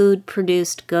all food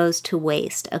produced goes to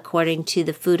waste, according to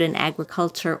the Food and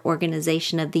Agriculture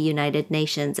Organization of the United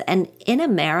Nations. And in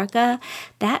America,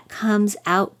 that comes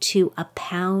out to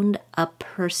 £1 a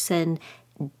person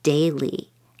daily.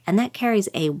 And that carries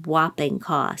a whopping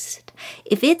cost.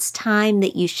 If it's time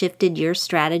that you shifted your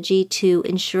strategy to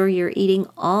ensure you're eating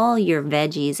all your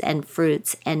veggies and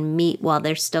fruits and meat while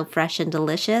they're still fresh and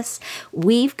delicious,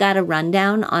 we've got a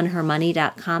rundown on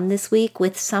hermoney.com this week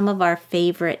with some of our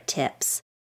favorite tips.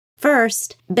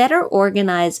 First, better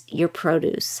organize your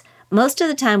produce. Most of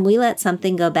the time we let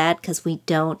something go bad because we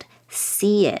don't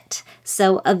see it.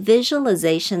 So a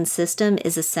visualization system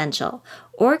is essential.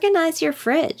 Organize your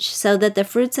fridge so that the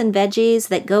fruits and veggies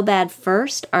that go bad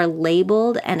first are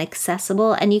labeled and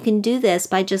accessible. And you can do this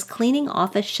by just cleaning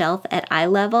off a shelf at eye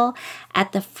level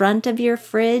at the front of your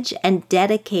fridge and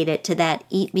dedicate it to that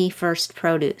Eat Me First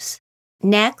produce.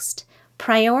 Next,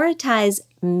 prioritize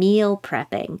meal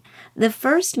prepping. The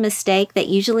first mistake that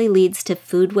usually leads to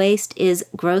food waste is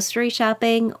grocery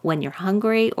shopping when you're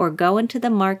hungry or going to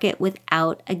the market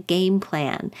without a game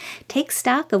plan. Take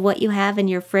stock of what you have in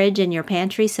your fridge and your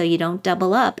pantry so you don't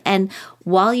double up. And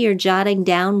while you're jotting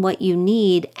down what you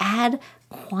need, add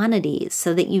quantities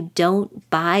so that you don't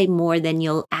buy more than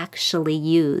you'll actually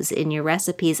use in your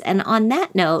recipes. And on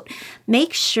that note,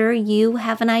 make sure you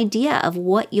have an idea of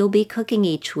what you'll be cooking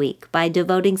each week by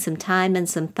devoting some time and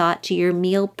some thought to your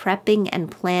meal prepping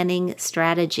and planning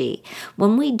strategy.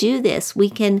 When we do this, we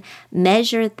can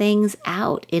measure things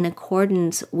out in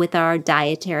accordance with our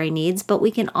dietary needs, but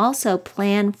we can also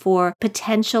plan for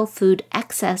potential food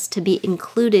excess to be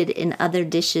included in other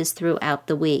dishes throughout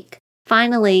the week.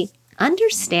 Finally,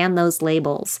 understand those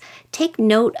labels. Take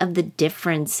note of the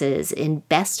differences in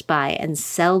best by and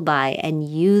sell by and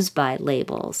use by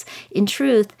labels. In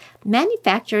truth,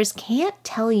 manufacturers can't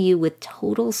tell you with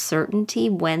total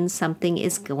certainty when something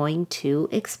is going to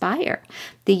expire.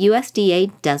 The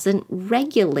USDA doesn't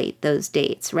regulate those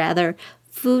dates. Rather,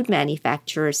 food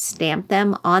manufacturers stamp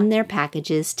them on their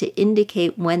packages to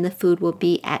indicate when the food will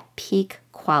be at peak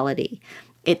quality.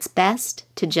 It's best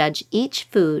to judge each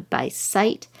food by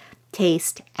sight,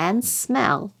 taste, and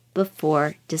smell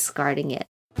before discarding it.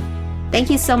 Thank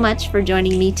you so much for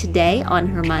joining me today on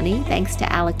Her Money. Thanks to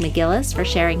Alec MacGillis for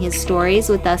sharing his stories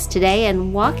with us today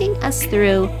and walking us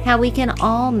through how we can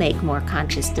all make more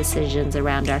conscious decisions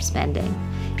around our spending.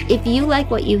 If you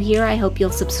like what you hear, I hope you'll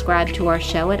subscribe to our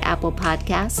show at Apple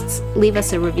Podcasts. Leave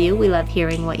us a review. We love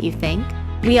hearing what you think.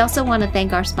 We also want to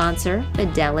thank our sponsor,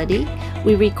 Fidelity.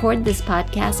 We record this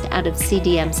podcast out of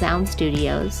CDM Sound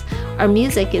Studios. Our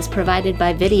music is provided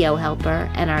by Video Helper,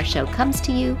 and our show comes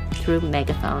to you through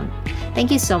Megaphone.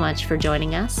 Thank you so much for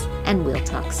joining us, and we'll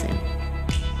talk soon.